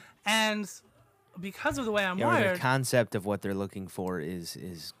request. And because of the way I'm wired, the concept of what they're looking for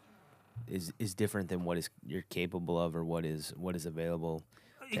is different than what you're capable of or what is available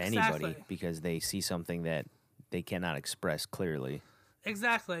to anybody, because they see something that they cannot express clearly.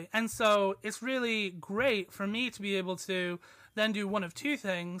 Exactly. And so it's really great for me to be able to then do one of two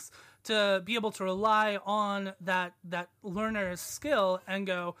things, to be able to rely on that learner's skill and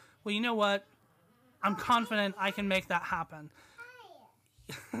go, well, you know what? I'm confident I can make that happen.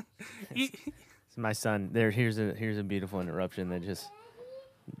 My son, here's a beautiful interruption that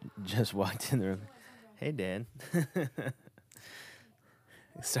just walked in the room. Hey, Dad.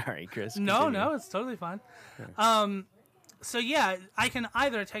 Sorry, Chris. No, it's totally fine. So yeah, I can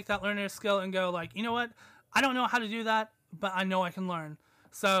either take that learner's skill and go like, you know what? I don't know how to do that, but I know I can learn.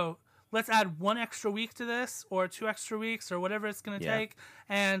 So let's add 1 extra week to this, or 2 extra weeks, or whatever it's going to take.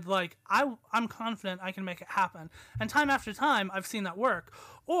 And like, I'm confident I can make it happen. And time after time, I've seen that work.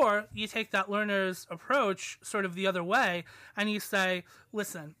 Or you take that learner's approach sort of the other way, and you say,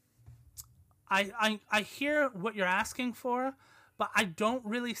 listen, I hear what you're asking for, but I don't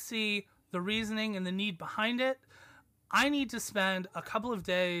really see the reasoning and the need behind it. I need to spend a couple of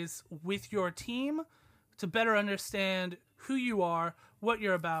days with your team to better understand who you are, what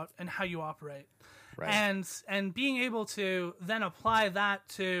you're about, and how you operate. Right. And being able to then apply that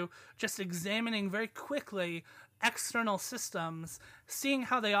to just examining very quickly external systems, seeing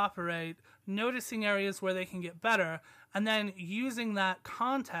how they operate, noticing areas where they can get better, and then using that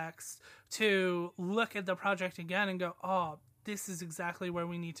context to look at the project again and go, oh, this is exactly where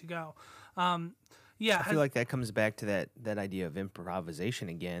we need to go. I feel like that comes back to that idea of improvisation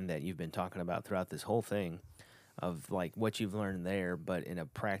again that you've been talking about throughout this whole thing, of like what you've learned there, but in a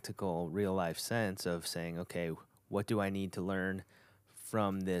practical, real life sense of saying, okay, what do I need to learn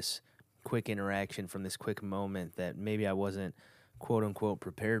from this quick interaction, from this quick moment that maybe I wasn't quote unquote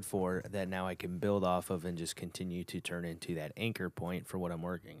prepared for, that now I can build off of and just continue to turn into that anchor point for what I'm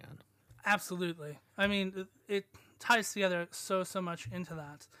working on. Absolutely. I mean, it ties together so much into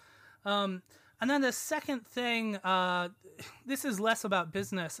that. And then the second thing, this is less about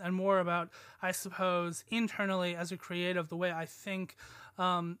business and more about, I suppose, internally as a creative, the way I think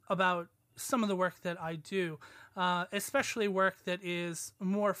about some of the work that I do, especially work that is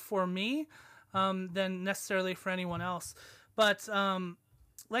more for me than necessarily for anyone else. But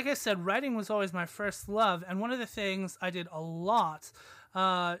like I said, writing was always my first love. And one of the things I did a lot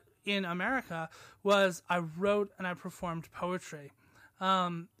in America was I wrote and I performed poetry.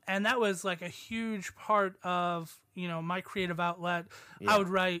 And that was like a huge part of, my creative outlet. Yeah. I would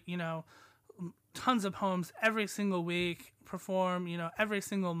write, tons of poems every single week, perform, every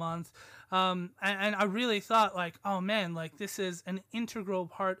single month. And I really thought like, oh man, like this is an integral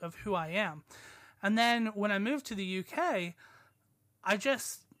part of who I am. And then when I moved to the UK, I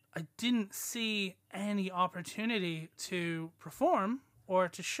didn't see any opportunity to perform or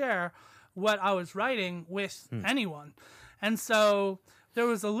to share what I was writing with anyone. And so there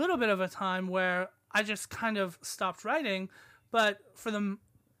was a little bit of a time where I just kind of stopped writing, but for the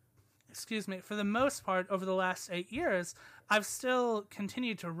most part, over the last 8 years, I've still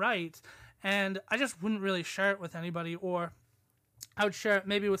continued to write. and I just wouldn't really share it with anybody, or I would share it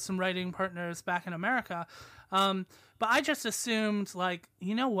maybe with some writing partners back in America. But I just assumed, like,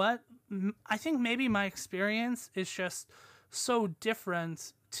 you know what? I think maybe my experience is just so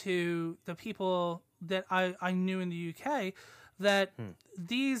different to the people that I knew in the UK that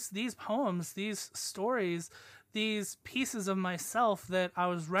these poems, these stories, these pieces of myself that I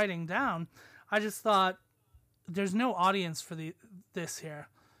was writing down, I just thought, there's no audience for this here.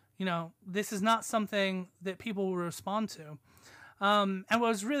 You know, this is not something that people will respond to. And what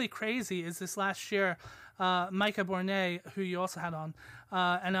was really crazy is this last year, Micah Bornet, who you also had on,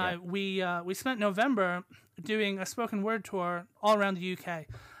 and I, we spent November doing a spoken word tour all around the UK,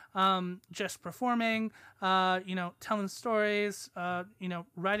 just performing, telling stories,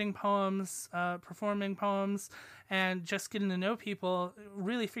 writing poems, performing poems, and just getting to know people,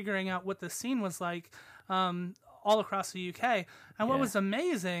 really figuring out what the scene was like all across the UK. And what was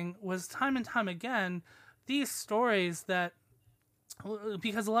amazing was time and time again, these stories that,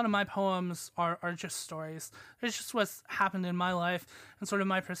 because a lot of my poems are just stories. It's just what's happened in my life and sort of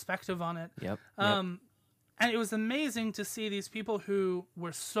my perspective on it. And it was amazing to see these people who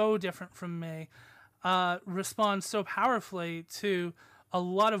were so different from me respond so powerfully to a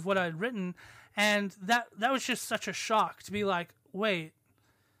lot of what I'd written. And that was just such a shock to be like, wait,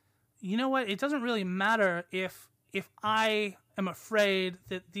 you know what? It doesn't really matter if I am afraid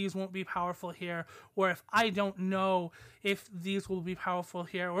that these won't be powerful here, or if I don't know if these will be powerful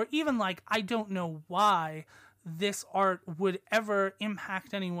here, or even like I don't know why this art would ever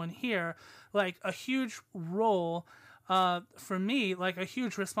impact anyone here. Like a huge role for me, like a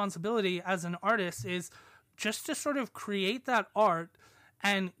huge responsibility as an artist is just to sort of create that art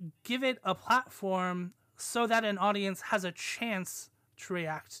and give it a platform so that an audience has a chance to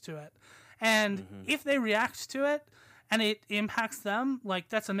react to it. And if they react to it and it impacts them, like,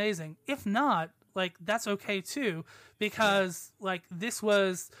 that's amazing. If not, like, that's okay too, because like this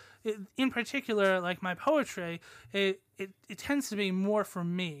was, in particular, like my poetry, it tends to be more for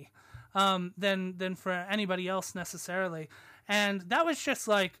me than for anybody else necessarily. And that was just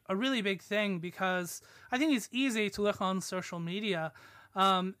like a really big thing, because I think it's easy to look on social media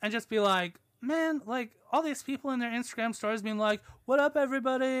and just be like, man, like all these people in their Instagram stories being like, what up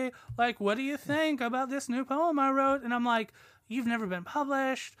everybody? Like, what do you think about this new poem I wrote? And I'm like, you've never been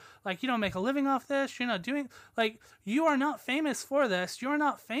published. Like, you don't make a living off this. You're not doing, like, you are not famous for this. You're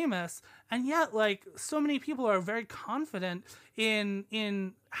not famous. And yet, like, so many people are very confident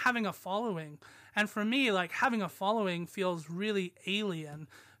in having a following. And for me, like, having a following feels really alien,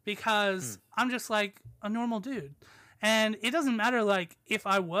 because I'm just like a normal dude. And it doesn't matter, like, if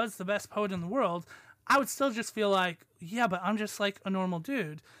I was the best poet in the world, I would still just feel like, yeah, but I'm just like a normal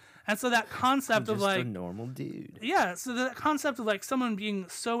dude. And so that concept of like, a normal dude. Yeah, so that concept of like someone being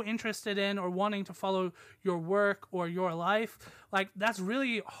so interested in or wanting to follow your work or your life, like that's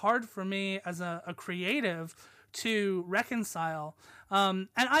really hard for me as a creative to reconcile. And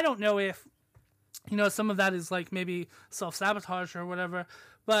I don't know if, some of that is like maybe self-sabotage or whatever,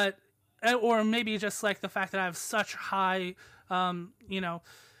 but, or maybe just like the fact that I have such high,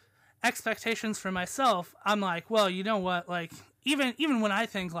 expectations for myself. I'm like, well, you know what, like, even when I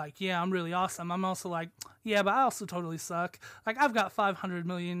think like, yeah, I'm really awesome, I'm also like, yeah, but I also totally suck. Like, I've got 500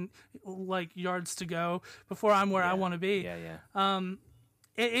 million like yards to go before I'm where I want to be.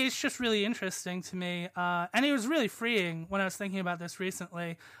 It's just really interesting to me, and it was really freeing when I was thinking about this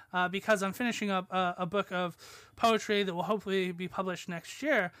recently, because I'm finishing up a book of poetry that will hopefully be published next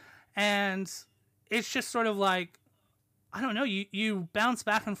year, and it's just sort of like, I don't know, you bounce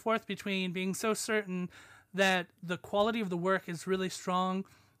back and forth between being so certain that the quality of the work is really strong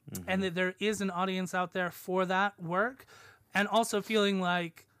and that there is an audience out there for that work, and also feeling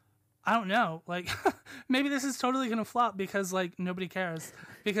like, I don't know, like, maybe this is totally going to flop because, like, nobody cares.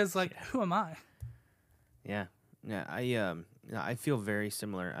 Because, like, who am I? Yeah. I feel very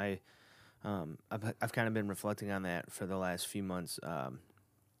similar. I've kind of been reflecting on that for the last few months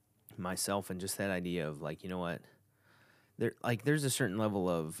myself, and just that idea of, like, you know what? There's a certain level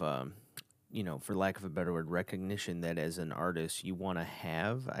of, for lack of a better word, recognition that as an artist you want to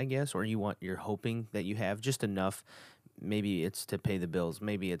have, I guess, or you're hoping that you have just enough. Maybe it's to pay the bills.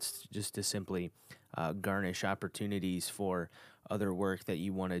 Maybe it's just to simply garnish opportunities for other work that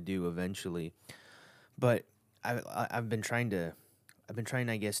you want to do eventually. But I've been trying,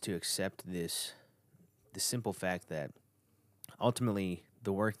 I guess, to accept the simple fact that ultimately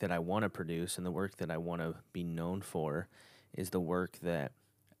the work that I want to produce and the work that I want to be known for is the work that,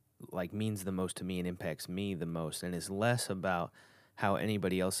 like, means the most to me and impacts me the most, and is less about how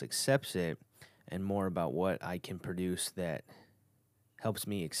anybody else accepts it and more about what I can produce that helps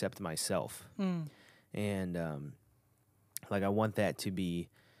me accept myself. And like I want that to be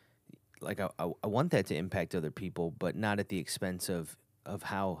like I want that to impact other people, but not at the expense of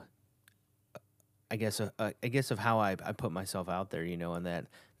how I guess of how I put myself out there, you know, and that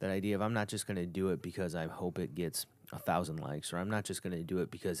idea of I'm not just going to do it because I hope it gets 1,000 likes, or I'm not just going to do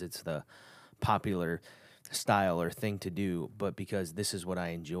it because it's the popular style or thing to do, but because this is what I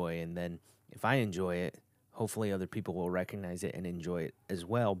enjoy. And then if I enjoy it, hopefully other people will recognize it and enjoy it as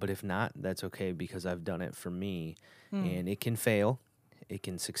well. But if not, that's okay, because I've done it for me. And it can fail, it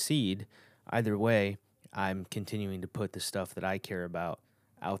can succeed. Either way, I'm continuing to put the stuff that I care about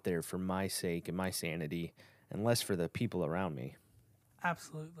out there for my sake and my sanity, and less for the people around me.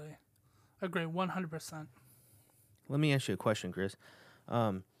 Absolutely. Agree 100%. Let me ask you a question, Chris.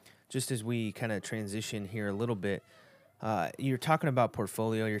 Just as we kind of transition here a little bit, you're talking about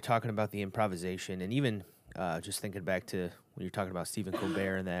portfolio, you're talking about the improvisation, and even just thinking back to when you're talking about Stephen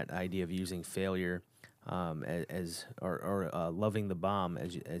Colbert and that idea of using failure as loving the bomb,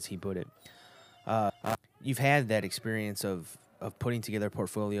 as he put it. You've had that experience of putting together a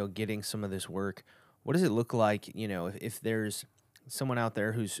portfolio, getting some of this work. What does it look like, you know, if there's someone out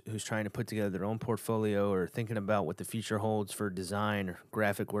there who's trying to put together their own portfolio, or thinking about what the future holds for design or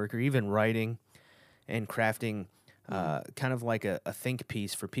graphic work, or even writing and crafting kind of like a think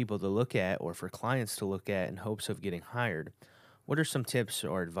piece for people to look at, or for clients to look at in hopes of getting hired? What are some tips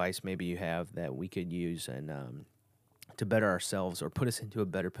or advice maybe you have that we could use and to better ourselves, or put us into a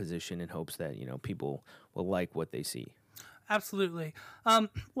better position in hopes that, you know, people will like what they see? Absolutely. Well,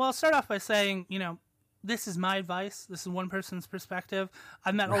 I'll start off by saying, you know, this is my advice. This is one person's perspective.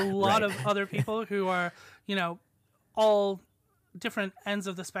 I've met a lot of other people who are, you know, all different ends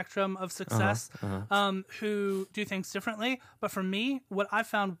of the spectrum of success, who do things differently. But for me, what I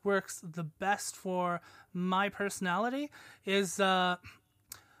found works the best for my personality is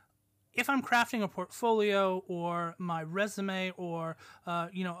if I'm crafting a portfolio or my resume or,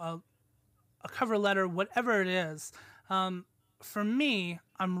 you know, a cover letter, whatever it is, for me,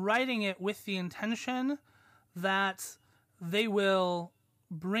 I'm writing it with the intention that they will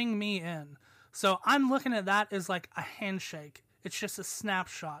bring me in. So I'm looking at that as like a handshake. It's just a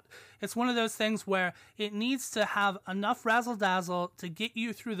snapshot. It's one of those things where it needs to have enough razzle-dazzle to get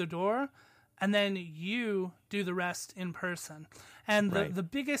you through the door, and then you do the rest in person. And the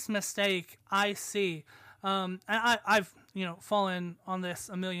biggest mistake I see, and I've, you know, fallen on this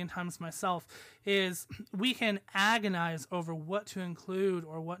a million times myself, is we can agonize over what to include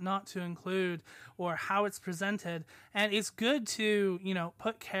or what not to include, or how it's presented. And it's good to, you know,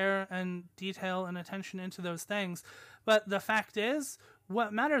 put care and detail and attention into those things. But the fact is,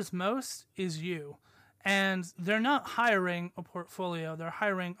 what matters most is you. And they're not hiring a portfolio, they're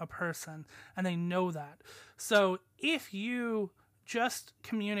hiring a person, and they know that. So if you just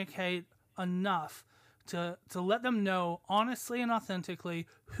communicate enough to let them know honestly and authentically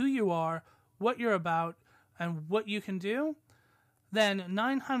who you are, what you're about, and what you can do, then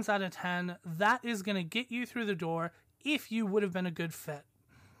 9 times out of 10, that is going to get you through the door if you would have been a good fit.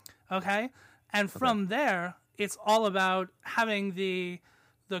 Okay? And from there, it's all about having the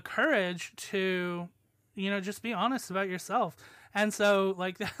courage to, you know, just be honest about yourself. And so,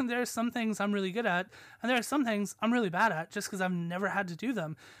 like, there's some things I'm really good at, and there are some things I'm really bad at just because I've never had to do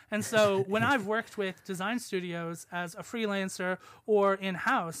them. And so when I've worked with design studios as a freelancer or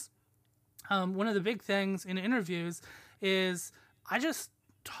in-house, one of the big things in interviews is I just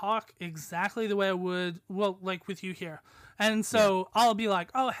talk exactly the way I would, well, like with you here. And so I'll be like,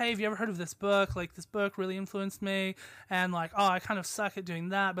 oh, hey, have you ever heard of this book? Like, this book really influenced me. And like, oh, I kind of suck at doing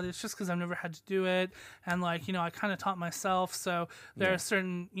that, but it's just because I've never had to do it. And like, you know, I kind of taught myself. So there are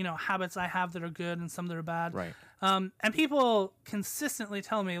certain, you know, habits I have that are good and some that are bad. Right. And people consistently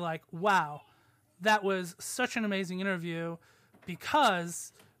tell me like, wow, that was such an amazing interview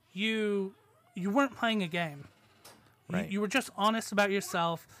because you weren't playing a game. Right. You were just honest about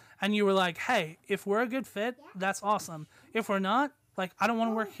yourself, and you were like, hey, if we're a good fit, that's awesome. If we're not, like, I don't want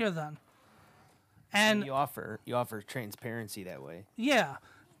to work here then. And you offer transparency that way. Yeah.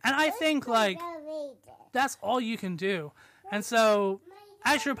 And I think, like, that's all you can do. And so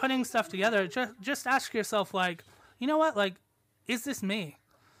as you're putting stuff together, just ask yourself, like, you know what? Like, is this me?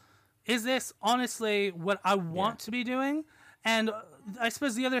 Is this honestly what I want to be doing? And I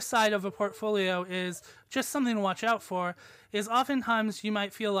suppose the other side of a portfolio is just something to watch out for, is oftentimes you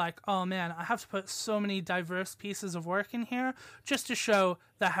might feel like, oh man, I have to put so many diverse pieces of work in here just to show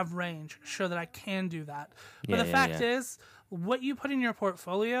that I have range, show that I can do that. But the fact is, what you put in your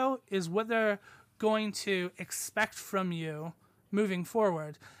portfolio is what they're going to expect from you moving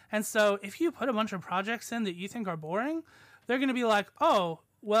forward. And so if you put a bunch of projects in that you think are boring, they're going to be like, oh,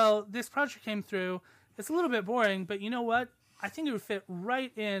 well, this project came through. It's a little bit boring, but you know what? I think it would fit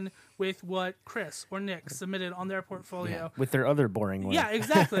right in with what Chris or Nick submitted on their portfolio. Yeah, with their other boring work. Yeah,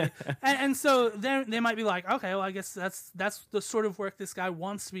 exactly. and so they might be like, okay, well, I guess that's the sort of work this guy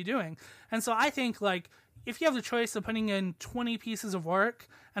wants to be doing. And so I think, like, if you have the choice of putting in 20 pieces of work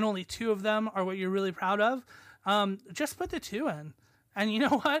and only 2 of them are what you're really proud of, just put the 2 in. And you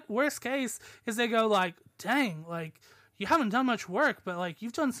know what? Worst case is they go like, dang, like, you haven't done much work, but like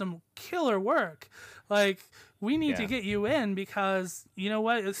you've done some killer work. Like, we need to get you in because, you know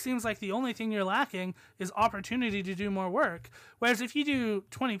what, it seems like the only thing you're lacking is opportunity to do more work. Whereas if you do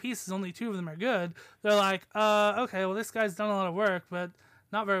 20 pieces, only 2 of them are good, they're like, okay, well, this guy's done a lot of work, but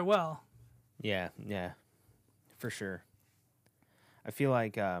not very well. Yeah, for sure. I feel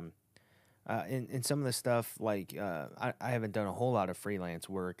like in some of the stuff, like I haven't done a whole lot of freelance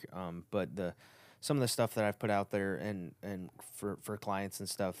work, but some of the stuff that I've put out there and for clients and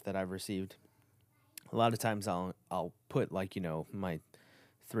stuff that I've received, a lot of times I'll put, like, you know, my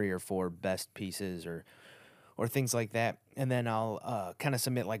 3 or 4 best pieces or things like that, and then I'll kind of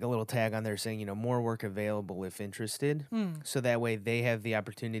submit like a little tag on there saying, you know, more work available if interested, so that way they have the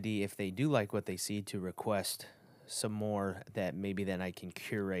opportunity, if they do like what they see, to request some more that maybe then I can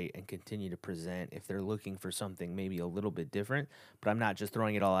curate and continue to present if they're looking for something maybe a little bit different, but I'm not just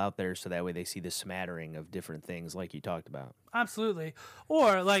throwing it all out there, so that way they see the smattering of different things like you talked about. Absolutely.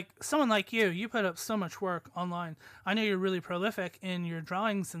 Or like someone like you put up so much work online. I know you're really prolific in your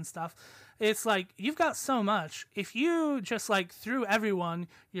drawings and stuff. It's like, you've got so much. If you just like threw everyone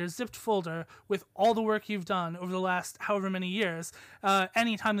your zipped folder with all the work you've done over the last however many years,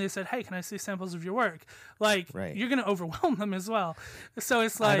 anytime they said, hey, can I see samples of your work? Like, you're going to overwhelm them as well. So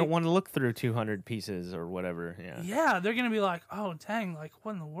it's like, I don't want to look through 200 pieces or whatever. Yeah, they're going to be like, oh, dang, like,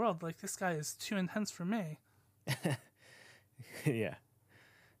 what in the world? Like, this guy is too intense for me. Yeah.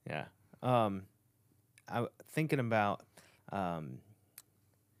 I thinking about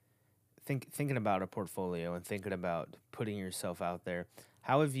thinking about a portfolio and thinking about putting yourself out there.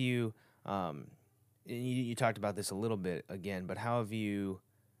 How have you? You talked about this a little bit again, but how have you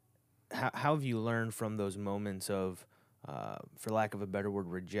learned from those moments of, for lack of a better word,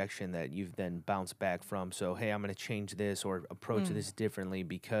 rejection that you've then bounced back from? So, hey, I'm going to change this or approach this differently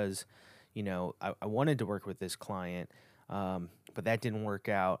because, you know, I wanted to work with this client, but that didn't work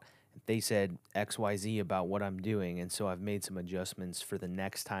out. They said XYZ about what I'm doing, and so I've made some adjustments for the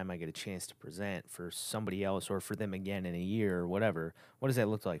next time I get a chance to present for somebody else or for them again in a year or whatever. What does that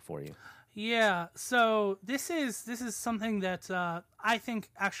look like for you? Yeah, so this is something that I think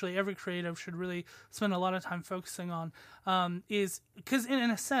actually every creative should really spend a lot of time focusing on, is because in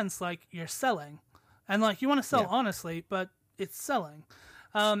a sense, like, you're selling, and like you want to sell honestly, but it's selling,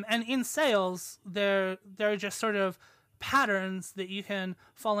 and in sales, there are just sort of patterns that you can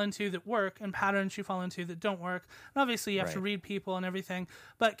fall into that work and patterns you fall into that don't work. And obviously you have to read people and everything,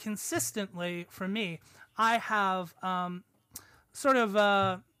 but consistently for me, I have sort of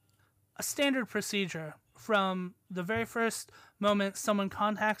a standard procedure from the very first moment someone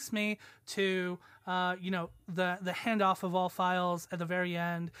contacts me to the handoff of all files at the very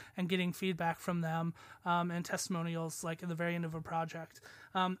end and getting feedback from them, and testimonials like at the very end of a project.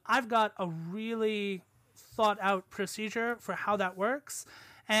 I've got a really thought out procedure for how that works,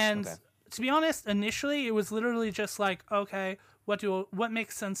 and to be honest, initially it was literally just like, okay, what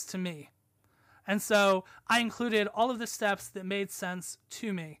makes sense to me, and so I included all of the steps that made sense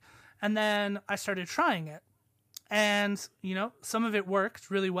to me, and then I started trying it, and you know, some of it worked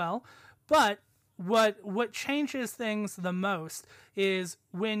really well, but what changes things the most is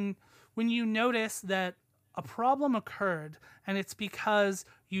when you notice that a problem occurred and it's because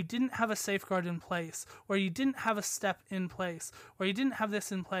you didn't have a safeguard in place, or you didn't have a step in place, or you didn't have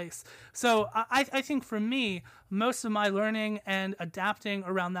this in place. So I think for me, most of my learning and adapting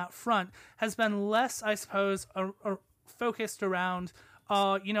around that front has been less, I suppose, focused around,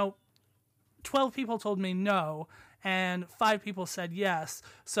 12 people told me no, and 5 people said yes.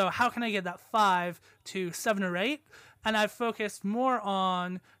 So how can I get that 5 to 7 or 8? And I've focused more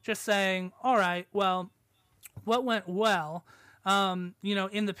on just saying, all right, well, what went well, in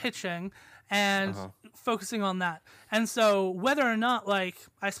the pitching, and focusing on that. And so whether or not, like,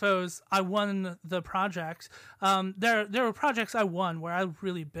 I suppose I won the project, there were projects I won where I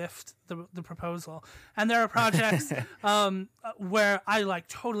really biffed the proposal. And there are projects where I, like,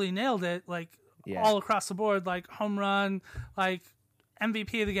 totally nailed it, like, all across the board, like, home run, like,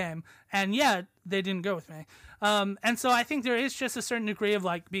 MVP of the game. And yet they didn't go with me. And so I think there is just a certain degree of,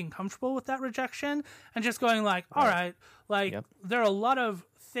 like, being comfortable with that rejection and just going like, all right, like, there are a lot of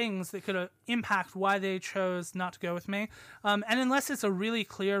things that could impact why they chose not to go with me. And unless it's a really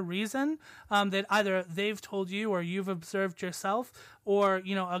clear reason that either they've told you or you've observed yourself, or,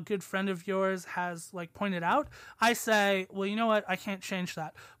 you know, a good friend of yours has like pointed out, I say, well, you know what? I can't change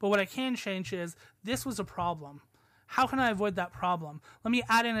that. But what I can change is this was a problem. How can I avoid that problem? Let me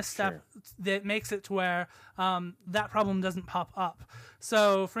add in a step that makes it to where that problem doesn't pop up.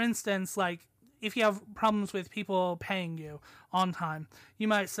 So, for instance, like if you have problems with people paying you on time, you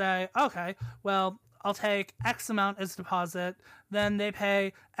might say, okay, well, I'll take X amount as deposit, then they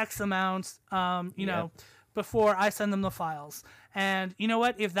pay X amount, you know, before I send them the files. And you know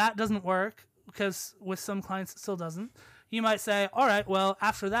what? If that doesn't work, because with some clients it still doesn't, you might say, all right, well,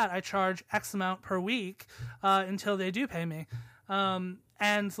 after that, I charge X amount per week until they do pay me.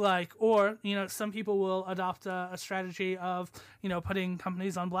 And like, or, you know, some people will adopt a strategy of, you know, putting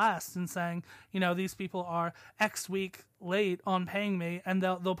companies on blast and saying, you know, these people are X week late on paying me, and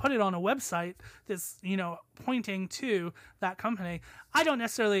they'll put it on a website that's, you know, pointing to that company. I don't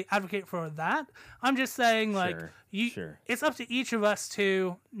necessarily advocate for that. I'm just saying, like, it's up to each of us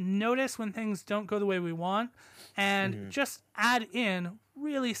to notice when things don't go the way we want, and just add in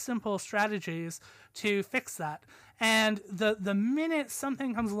really simple strategies to fix that. And the minute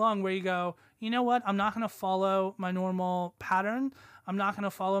something comes along where you go, you know what, I'm not going to follow my normal pattern, I'm not going to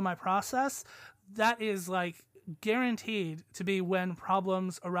follow my process, that is like guaranteed to be when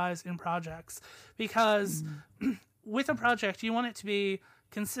problems arise in projects. Because with a project, you want it to be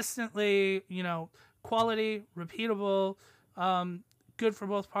consistently, you know, quality, repeatable, good for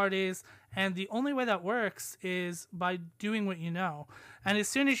both parties. And the only way that works is by doing what you know. And as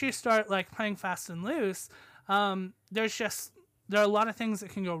soon as you start like playing fast and loose, there are a lot of things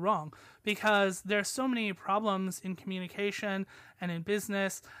that can go wrong, because there's so many problems in communication and in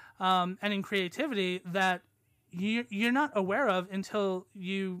business and in creativity that you're not aware of until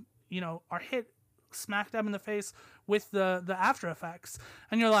you know, are hit smack dab in the face with the after effects,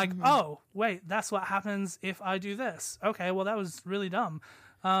 and you're like, oh wait, that's what happens if I do this. Okay, well, that was really dumb.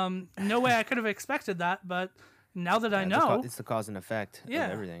 No way I could have expected that, but now that I know, it's the cause and effect of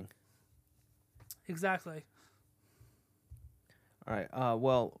everything. Exactly. All right.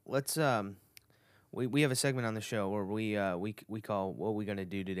 Well, let's we have a segment on the show where we call What We Gonna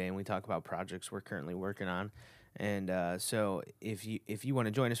Do Today, and we talk about projects we're currently working on. And so if you want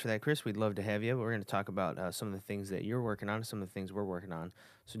to join us for that, Chris, we'd love to have you. We're going to talk about some of the things that you're working on, some of the things we're working on.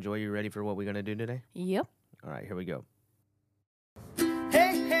 So, Joy, you ready for What We Gonna Do Today? Yep. All right, here we go.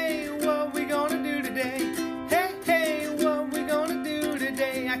 Hey, what we gonna do today? Hey, what we gonna do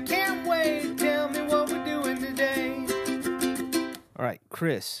today? I can't wait, tell me what we're doing today. All right,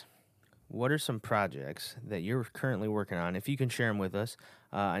 Chris, what are some projects that you're currently working on? If you can share them with us.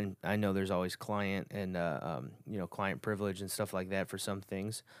 I know there's always client and you know, client privilege and stuff like that for some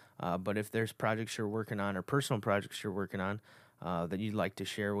things. But if there's projects you're working on or personal projects you're working on that you'd like to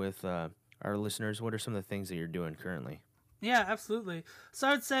share with our listeners, what are some of the things that you're doing currently? Yeah, absolutely. So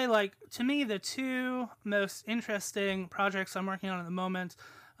I would say, like, to me, the two most interesting projects I'm working on at the moment,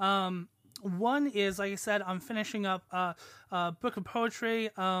 one is, like I said, I'm finishing up a book of poetry.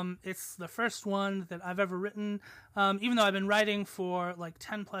 It's the first one that I've ever written. Even though I've been writing for like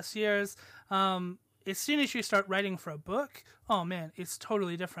 10 plus years, as soon as you start writing for a book, oh man, it's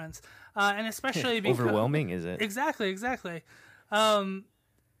totally different. And especially because... Overwhelming, is it? Exactly. And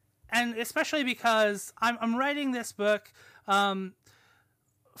especially because I'm writing this book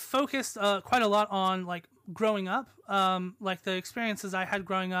focused quite a lot on like growing up, like the experiences I had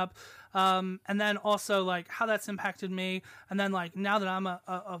growing up, and then also like how that's impacted me, and then like now that I'm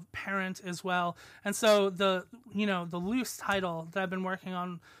a parent as well. And so the loose title that I've been working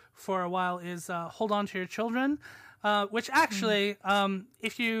on for a while is Hold On to Your Children, which actually,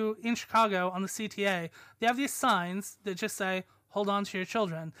 if you in Chicago on the CTA, they have these signs that just say, hold on to your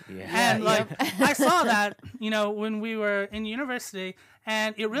children. Yeah. And like, I saw that, when we were in university,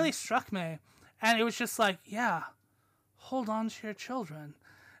 and it really struck me. And it was just like, yeah, hold on to your children.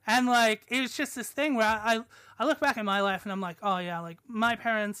 And like, it was just this thing where I look back at my life and I'm like, oh yeah, like my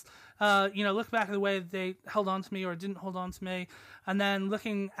parents, look back at the way they held on to me or didn't hold on to me. And then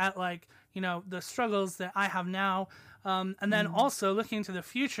looking at like, the struggles that I have now. And then also looking to the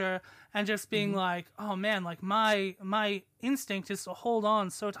future and just being like, oh man, like my instinct is to hold on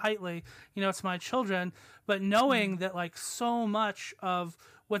so tightly, to my children, but knowing that like so much of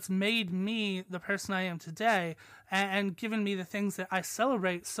what's made me the person I am today and given me the things that I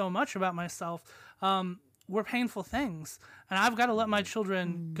celebrate so much about myself, were painful things. And I've got to let my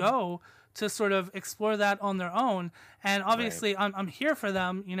children go to sort of explore that on their own. And obviously I'm here for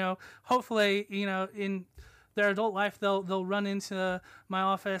them, hopefully, in their adult life, they'll run into my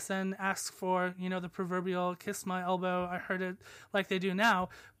office and ask for, the proverbial kiss my elbow. I heard it like they do now,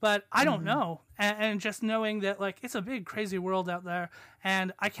 but I don't know. And just knowing that, like, it's a big, crazy world out there,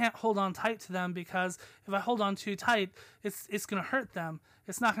 and I can't hold on tight to them, because if I hold on too tight, it's going to hurt them.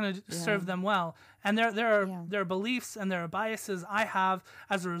 It's not going to serve them well. And there are beliefs and there are biases I have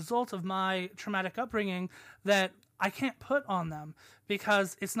as a result of my traumatic upbringing that I can't put on them,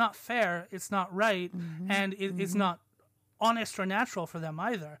 because it's not fair, it's not right, and it's not honest or natural for them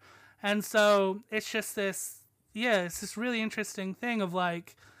either. And so it's just it's this really interesting thing of,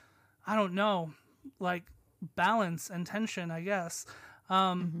 like, I don't know, like, balance and tension, I guess.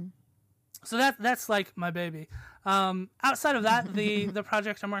 So that's like my baby. Outside of that, the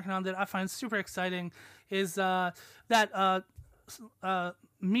project I'm working on that I find super exciting is that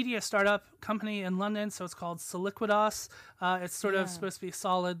media startup company in London. So it's called Soliquidos. It's sort of supposed to be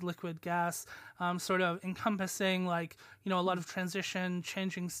solid, liquid, gas, sort of encompassing, like, a lot of transition,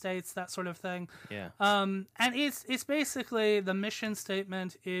 changing states, that sort of thing. Yeah. And it's basically, the mission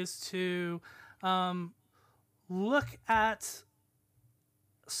statement is to look at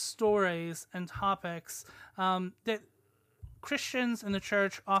stories and topics that Christians in the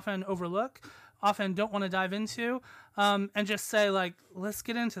church often overlook, often don't want to dive into, and just say, like, let's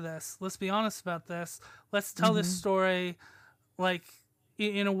get into this. Let's be honest about this. Let's tell this story, like,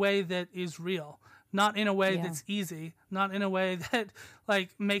 in a way that is real, not in a way that's easy, not in a way that,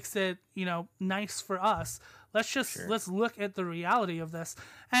 like, makes it, nice for us. Let's look at the reality of this.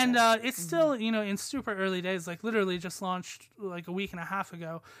 And it's still, in super early days, like, literally just launched like a week and a half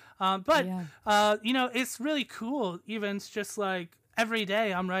ago. But it's really cool. Even just like every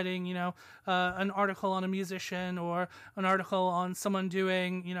day I'm writing, an article on a musician, or an article on someone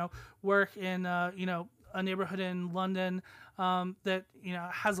doing, work in, a neighborhood in London that,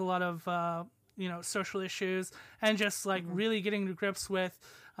 has a lot of, social issues, and just like really getting to grips with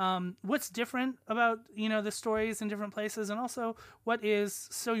what's different about, the stories in different places, and also what is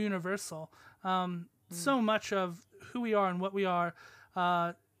so universal. So much of who we are and what we are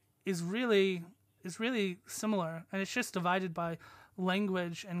is really similar, and it's just divided by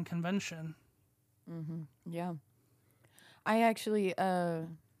language and convention. Yeah. I actually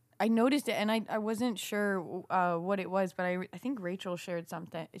I noticed it, and I wasn't sure what it was, but I think Rachel shared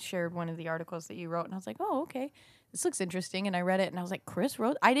one of the articles that you wrote, and I was like, oh, okay, this looks interesting. And I read it, and I was like, Chris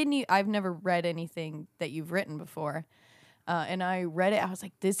wrote? I've never read anything that you've written before. And I read it, I was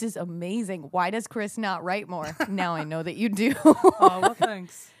like, this is amazing. Why does Chris not write more? Now I know that you do. Oh, well,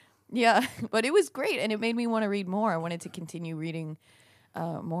 thanks. Yeah, but it was great, and it made me want to read more. I wanted to continue reading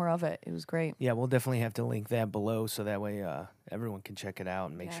more of it. It was great. Yeah, we'll definitely have to link that below, so that way everyone can check it out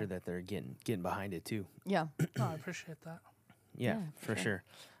and make sure that they're getting behind it too. Yeah. Oh, I appreciate that. Yeah, for sure.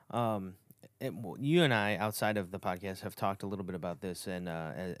 You and I, outside of the podcast, have talked a little bit about this, and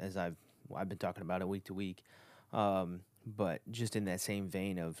as I've been talking about it week to week. But just in that same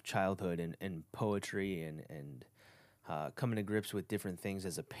vein of childhood and poetry and coming to grips with different things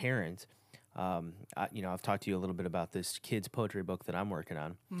as a parent. I've talked to you a little bit about this kids' poetry book that I'm working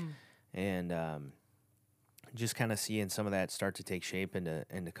on, and just kind of seeing some of that start to take shape and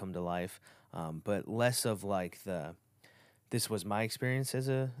to come to life, but less of like this was my experience as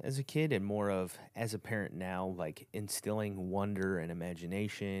a kid, and more of as a parent now, like instilling wonder and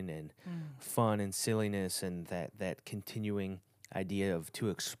imagination and fun and silliness, and that continuing idea of to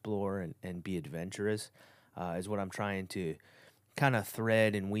explore and be adventurous is what I'm trying to kind of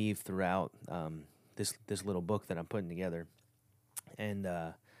thread and weave throughout this little book that I'm putting together. And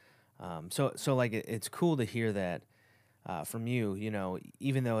so like it's cool to hear that from you,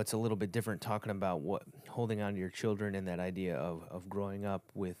 even though it's a little bit different talking about what holding on to your children and that idea of growing up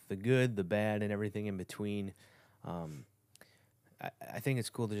with the good, the bad, and everything in between. I think it's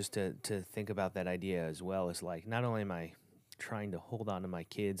cool to think about that idea as well, as like, not only am I trying to hold on to my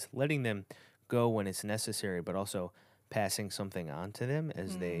kids, letting them go when it's necessary, but also passing something on to them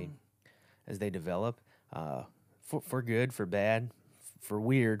as they develop, for good, for bad, for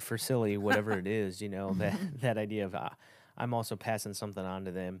weird, for silly, whatever it is, that idea of I'm also passing something on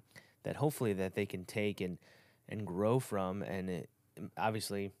to them that hopefully that they can take and grow from. And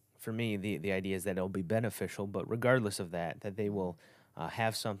obviously for me, the idea is that it'll be beneficial, but regardless of that they will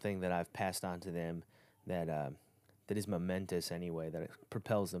have something that I've passed on to them that is momentous anyway, that it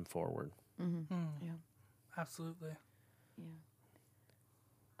propels them forward. Yeah. Absolutely.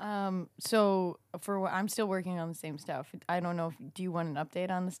 Yeah. So I'm still working on the same stuff. I don't know do you want an update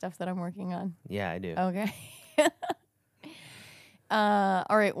on the stuff that I'm working on? Yeah, I do. Okay. All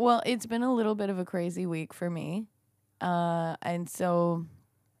right. Well, it's been a little bit of a crazy week for me. And so,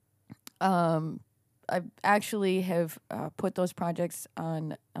 I actually have put those projects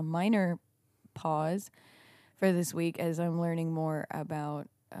on a minor pause for this week as I'm learning more about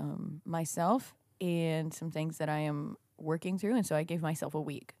myself and some things that I am working through. And so I gave myself a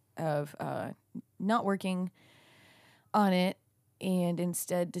week of not working on it and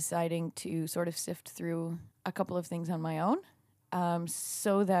instead deciding to sort of sift through a couple of things on my own,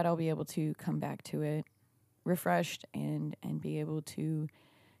 so that I'll be able to come back to it refreshed and be able to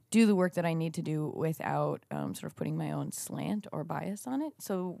do the work that I need to do without sort of putting my own slant or bias on it.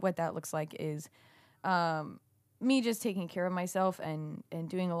 So what that looks like is me just taking care of myself and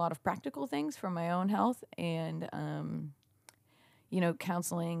doing a lot of practical things for my own health and,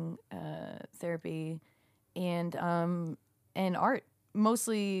 counseling, therapy, and art,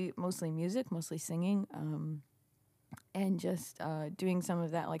 mostly music, mostly singing, and just doing some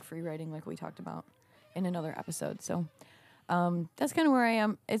of that like free writing like we talked about in another episode. So that's kind of where I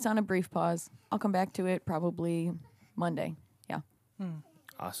am. It's on a brief pause. I'll come back to it probably Monday. Yeah.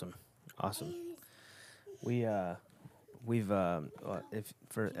 Awesome. We've if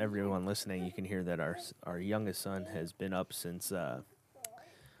for everyone listening, you can hear that our youngest son has been up since about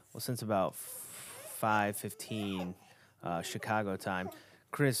 5:15 Chicago time.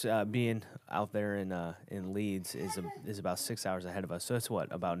 Chris, being out there in Leeds is about 6 hours ahead of us. So it's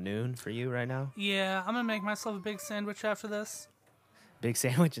about noon for you right now? Yeah, I'm gonna make myself a big sandwich after this. Big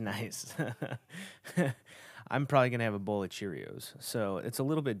sandwich, nice. I'm probably gonna have a bowl of Cheerios, so it's a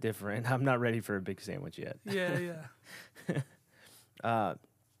little bit different. I'm not ready for a big sandwich yet. Yeah.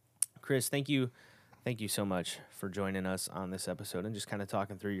 Chris, thank you so much for joining us on this episode and just kind of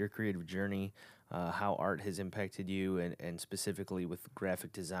talking through your creative journey, how art has impacted you, and specifically with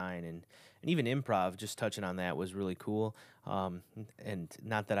graphic design and even improv. Just touching on that was really cool. And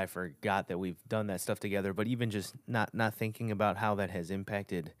not that I forgot that we've done that stuff together, but even just not thinking about how that has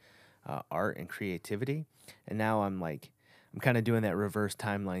impacted art and creativity. And now I'm kind of doing that reverse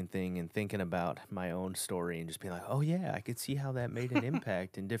timeline thing and thinking about my own story and just being like, oh yeah, I could see how that made an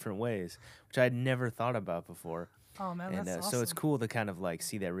impact in different ways, which I had never thought about before. Oh man, And that's awesome. so it's cool to kind of like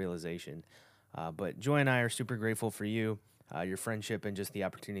see that realization. But Joy and I are super grateful for you, your friendship, and just the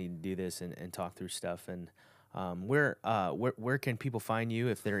opportunity to do this and talk through stuff. And where can people find you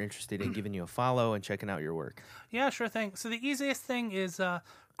if they're interested in giving you a follow and checking out your work? Yeah, sure thing. So the easiest thing is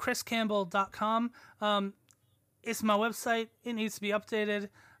chriscampbell.com. It's my website. It needs to be updated.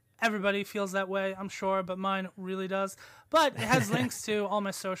 Everybody feels that way, I'm sure, but mine really does. But it has links to all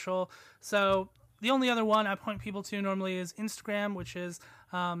my social. So the only other one I point people to normally is Instagram, which is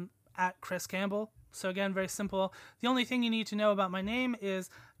at Chris Campbell. So again, very simple. The only thing you need to know about my name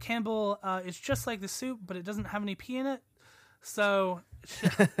is Campbell is just like the soup, but it doesn't have any P in it. So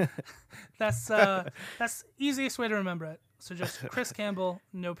that's easiest way to remember it. So just Chris Campbell,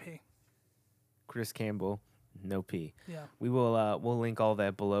 no P. Chris Campbell, no P. Yeah. We will we'll link all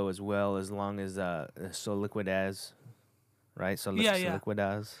that below as well, as long as So Liquid As, right? So Liquid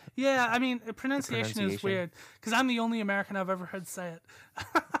As. Yeah, I mean pronunciation is weird because I'm the only American I've ever heard say it.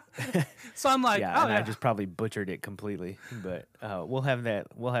 So I'm like, I just probably butchered it completely. But we'll have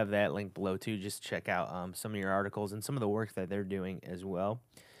that link below too. Just check out some of your articles and some of the work that they're doing as well.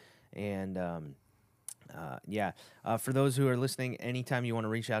 And for those who are listening, anytime you want to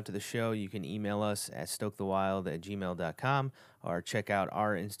reach out to the show, you can email us at stokethewild@gmail.com or check out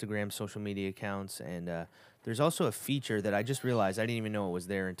our Instagram social media accounts. And there's also a feature that I just realized I didn't even know it was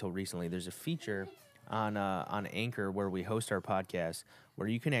there until recently. There's a feature on Anchor where we host our podcast where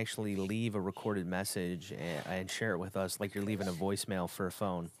you can actually leave a recorded message and share it with us like you're leaving a voicemail for a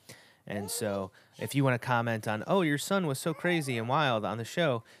phone. And so if you want to comment on, oh, your son was so crazy and wild on the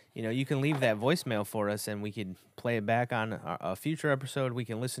show, you can leave that voicemail for us and we can play it back on a future episode. We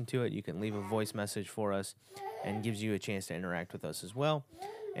can listen to it. You can leave a voice message for us and gives you a chance to interact with us as well.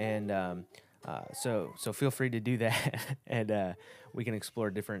 And so feel free to do that. And we can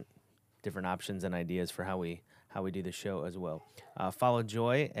explore different options and ideas for how we do the show as well. Follow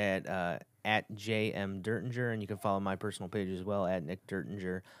Joy at JM Dertinger, and you can follow my personal page as well at Nick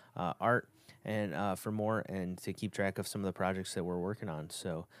Dertinger Art, and for more and to keep track of some of the projects that we're working on.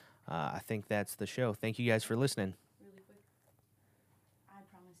 So I think that's the show. Thank you guys for listening. Really quick, I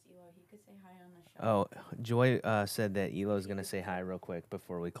promised Elo he could say hi on the show. Oh, Joy said that Elo's going to say hi real quick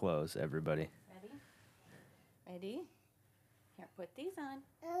before we close, everybody. Ready? Here, put these on.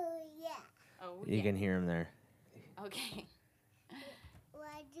 Oh, yeah. Oh, You can hear him there. Okay.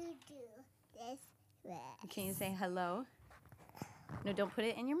 What do you do this with? Can you say hello? No, don't put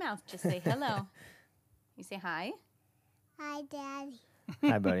it in your mouth. Just say hello. You say hi. Hi, Daddy.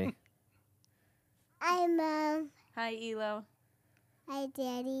 Hi, buddy. Hi, Mom. Hi, Elo. Hi,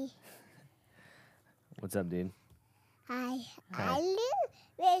 Daddy. What's up, dude? Hi. Hi. I live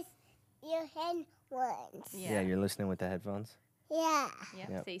with your hand once. Yeah, you're listening with the headphones. Yeah.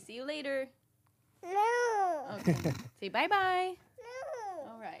 Yep. Say see you later. No. Okay. Say bye-bye.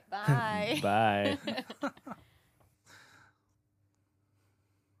 No. All right. Bye. Bye.